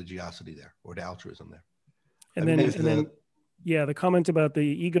religiosity there, or to altruism there. And then, yeah, the comment about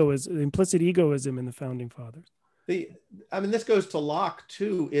the implicit egoism in the founding fathers. I mean, this goes to Locke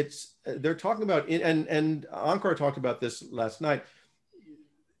too. They're talking about, and Ankar talked about this last night.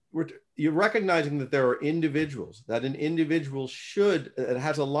 You're recognizing that there are individuals, that an individual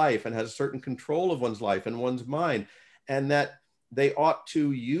has a life and has a certain control of one's life and one's mind, and that they ought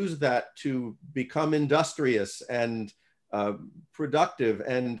to use that to become industrious and productive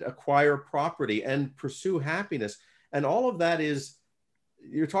and acquire property and pursue happiness. And all of that is,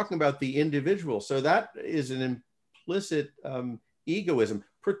 you're talking about the individual. So that is an implicit egoism,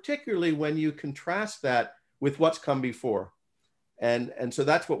 particularly when you contrast that with what's come before. And so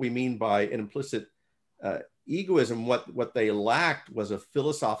that's what we mean by an implicit egoism. What they lacked was a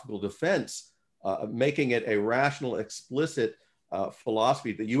philosophical defense, making it a rational, explicit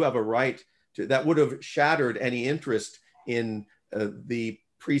philosophy that you have a right to, that would have shattered any interest in the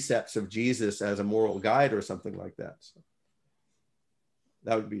precepts of Jesus as a moral guide or something like that. So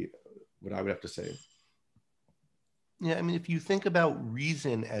that would be what I would have to say. Yeah, I mean, if you think about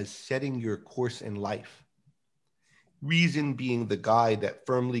reason as setting your course in life, reason being the guide that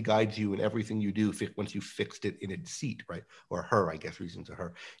firmly guides you in everything you do once you fixed it in its seat, right? Or her, I guess, reason's a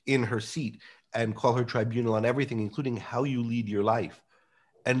her, in her seat, and call her tribunal on everything, including how you lead your life.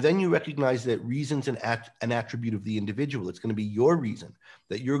 And then you recognize that reason's an attribute of the individual. It's going to be your reason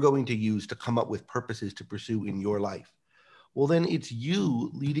that you're going to use to come up with purposes to pursue in your life. Well, then it's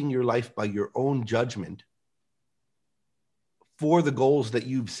you leading your life by your own judgment for the goals that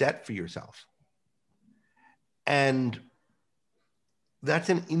you've set for yourself. And that's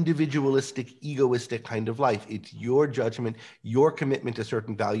an individualistic, egoistic kind of life. It's your judgment, your commitment to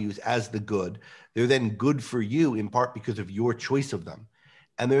certain values as the good. They're then good for you in part because of your choice of them.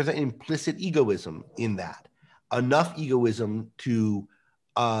 And there's an implicit egoism in that. Enough egoism to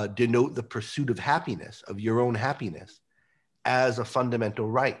denote the pursuit of happiness, of your own happiness, as a fundamental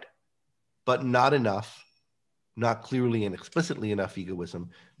right, but not enough, not clearly and explicitly enough egoism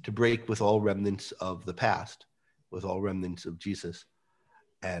to break with all remnants of the past, with all remnants of Jesus,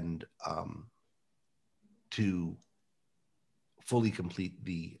 and to fully complete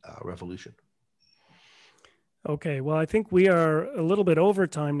the revolution. Okay, well, I think we are a little bit over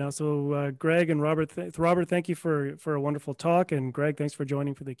time now. So Greg and Robert, Robert, thank you for a wonderful talk. And Greg, thanks for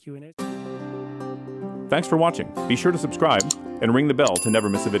joining for the Q&A. Thanks for watching. Be sure to subscribe and ring the bell to never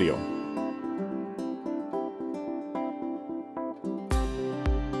miss a video.